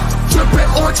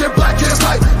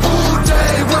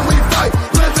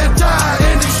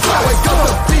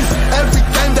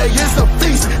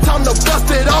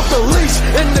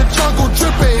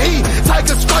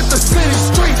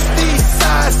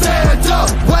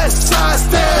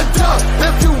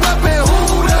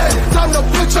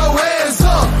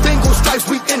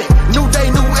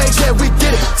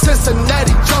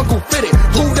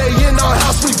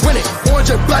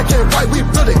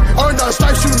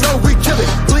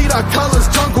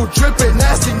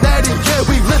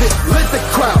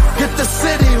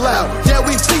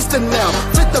feasting now.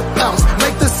 Fit the bounce,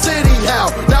 make the city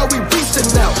howl. Now we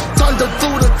beasting now. Thunder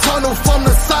through the tunnel, from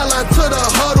the sideline to the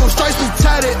huddle. Stripes be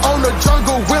tatted on the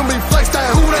jungle when we flex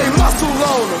that who they muscle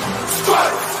on them.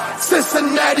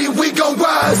 Cincinnati, we gon'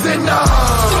 rise in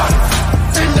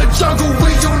in the jungle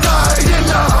we unite in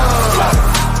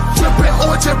Drippin'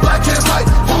 orange and black and white.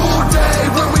 All day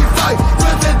when we fight,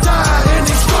 live and die in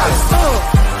these stripes.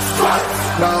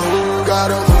 Now who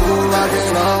gotta move like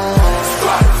it on?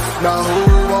 Now who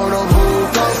wanna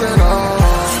move crossing on?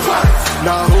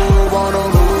 Now who wanna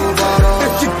move on?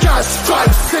 If you got stripes.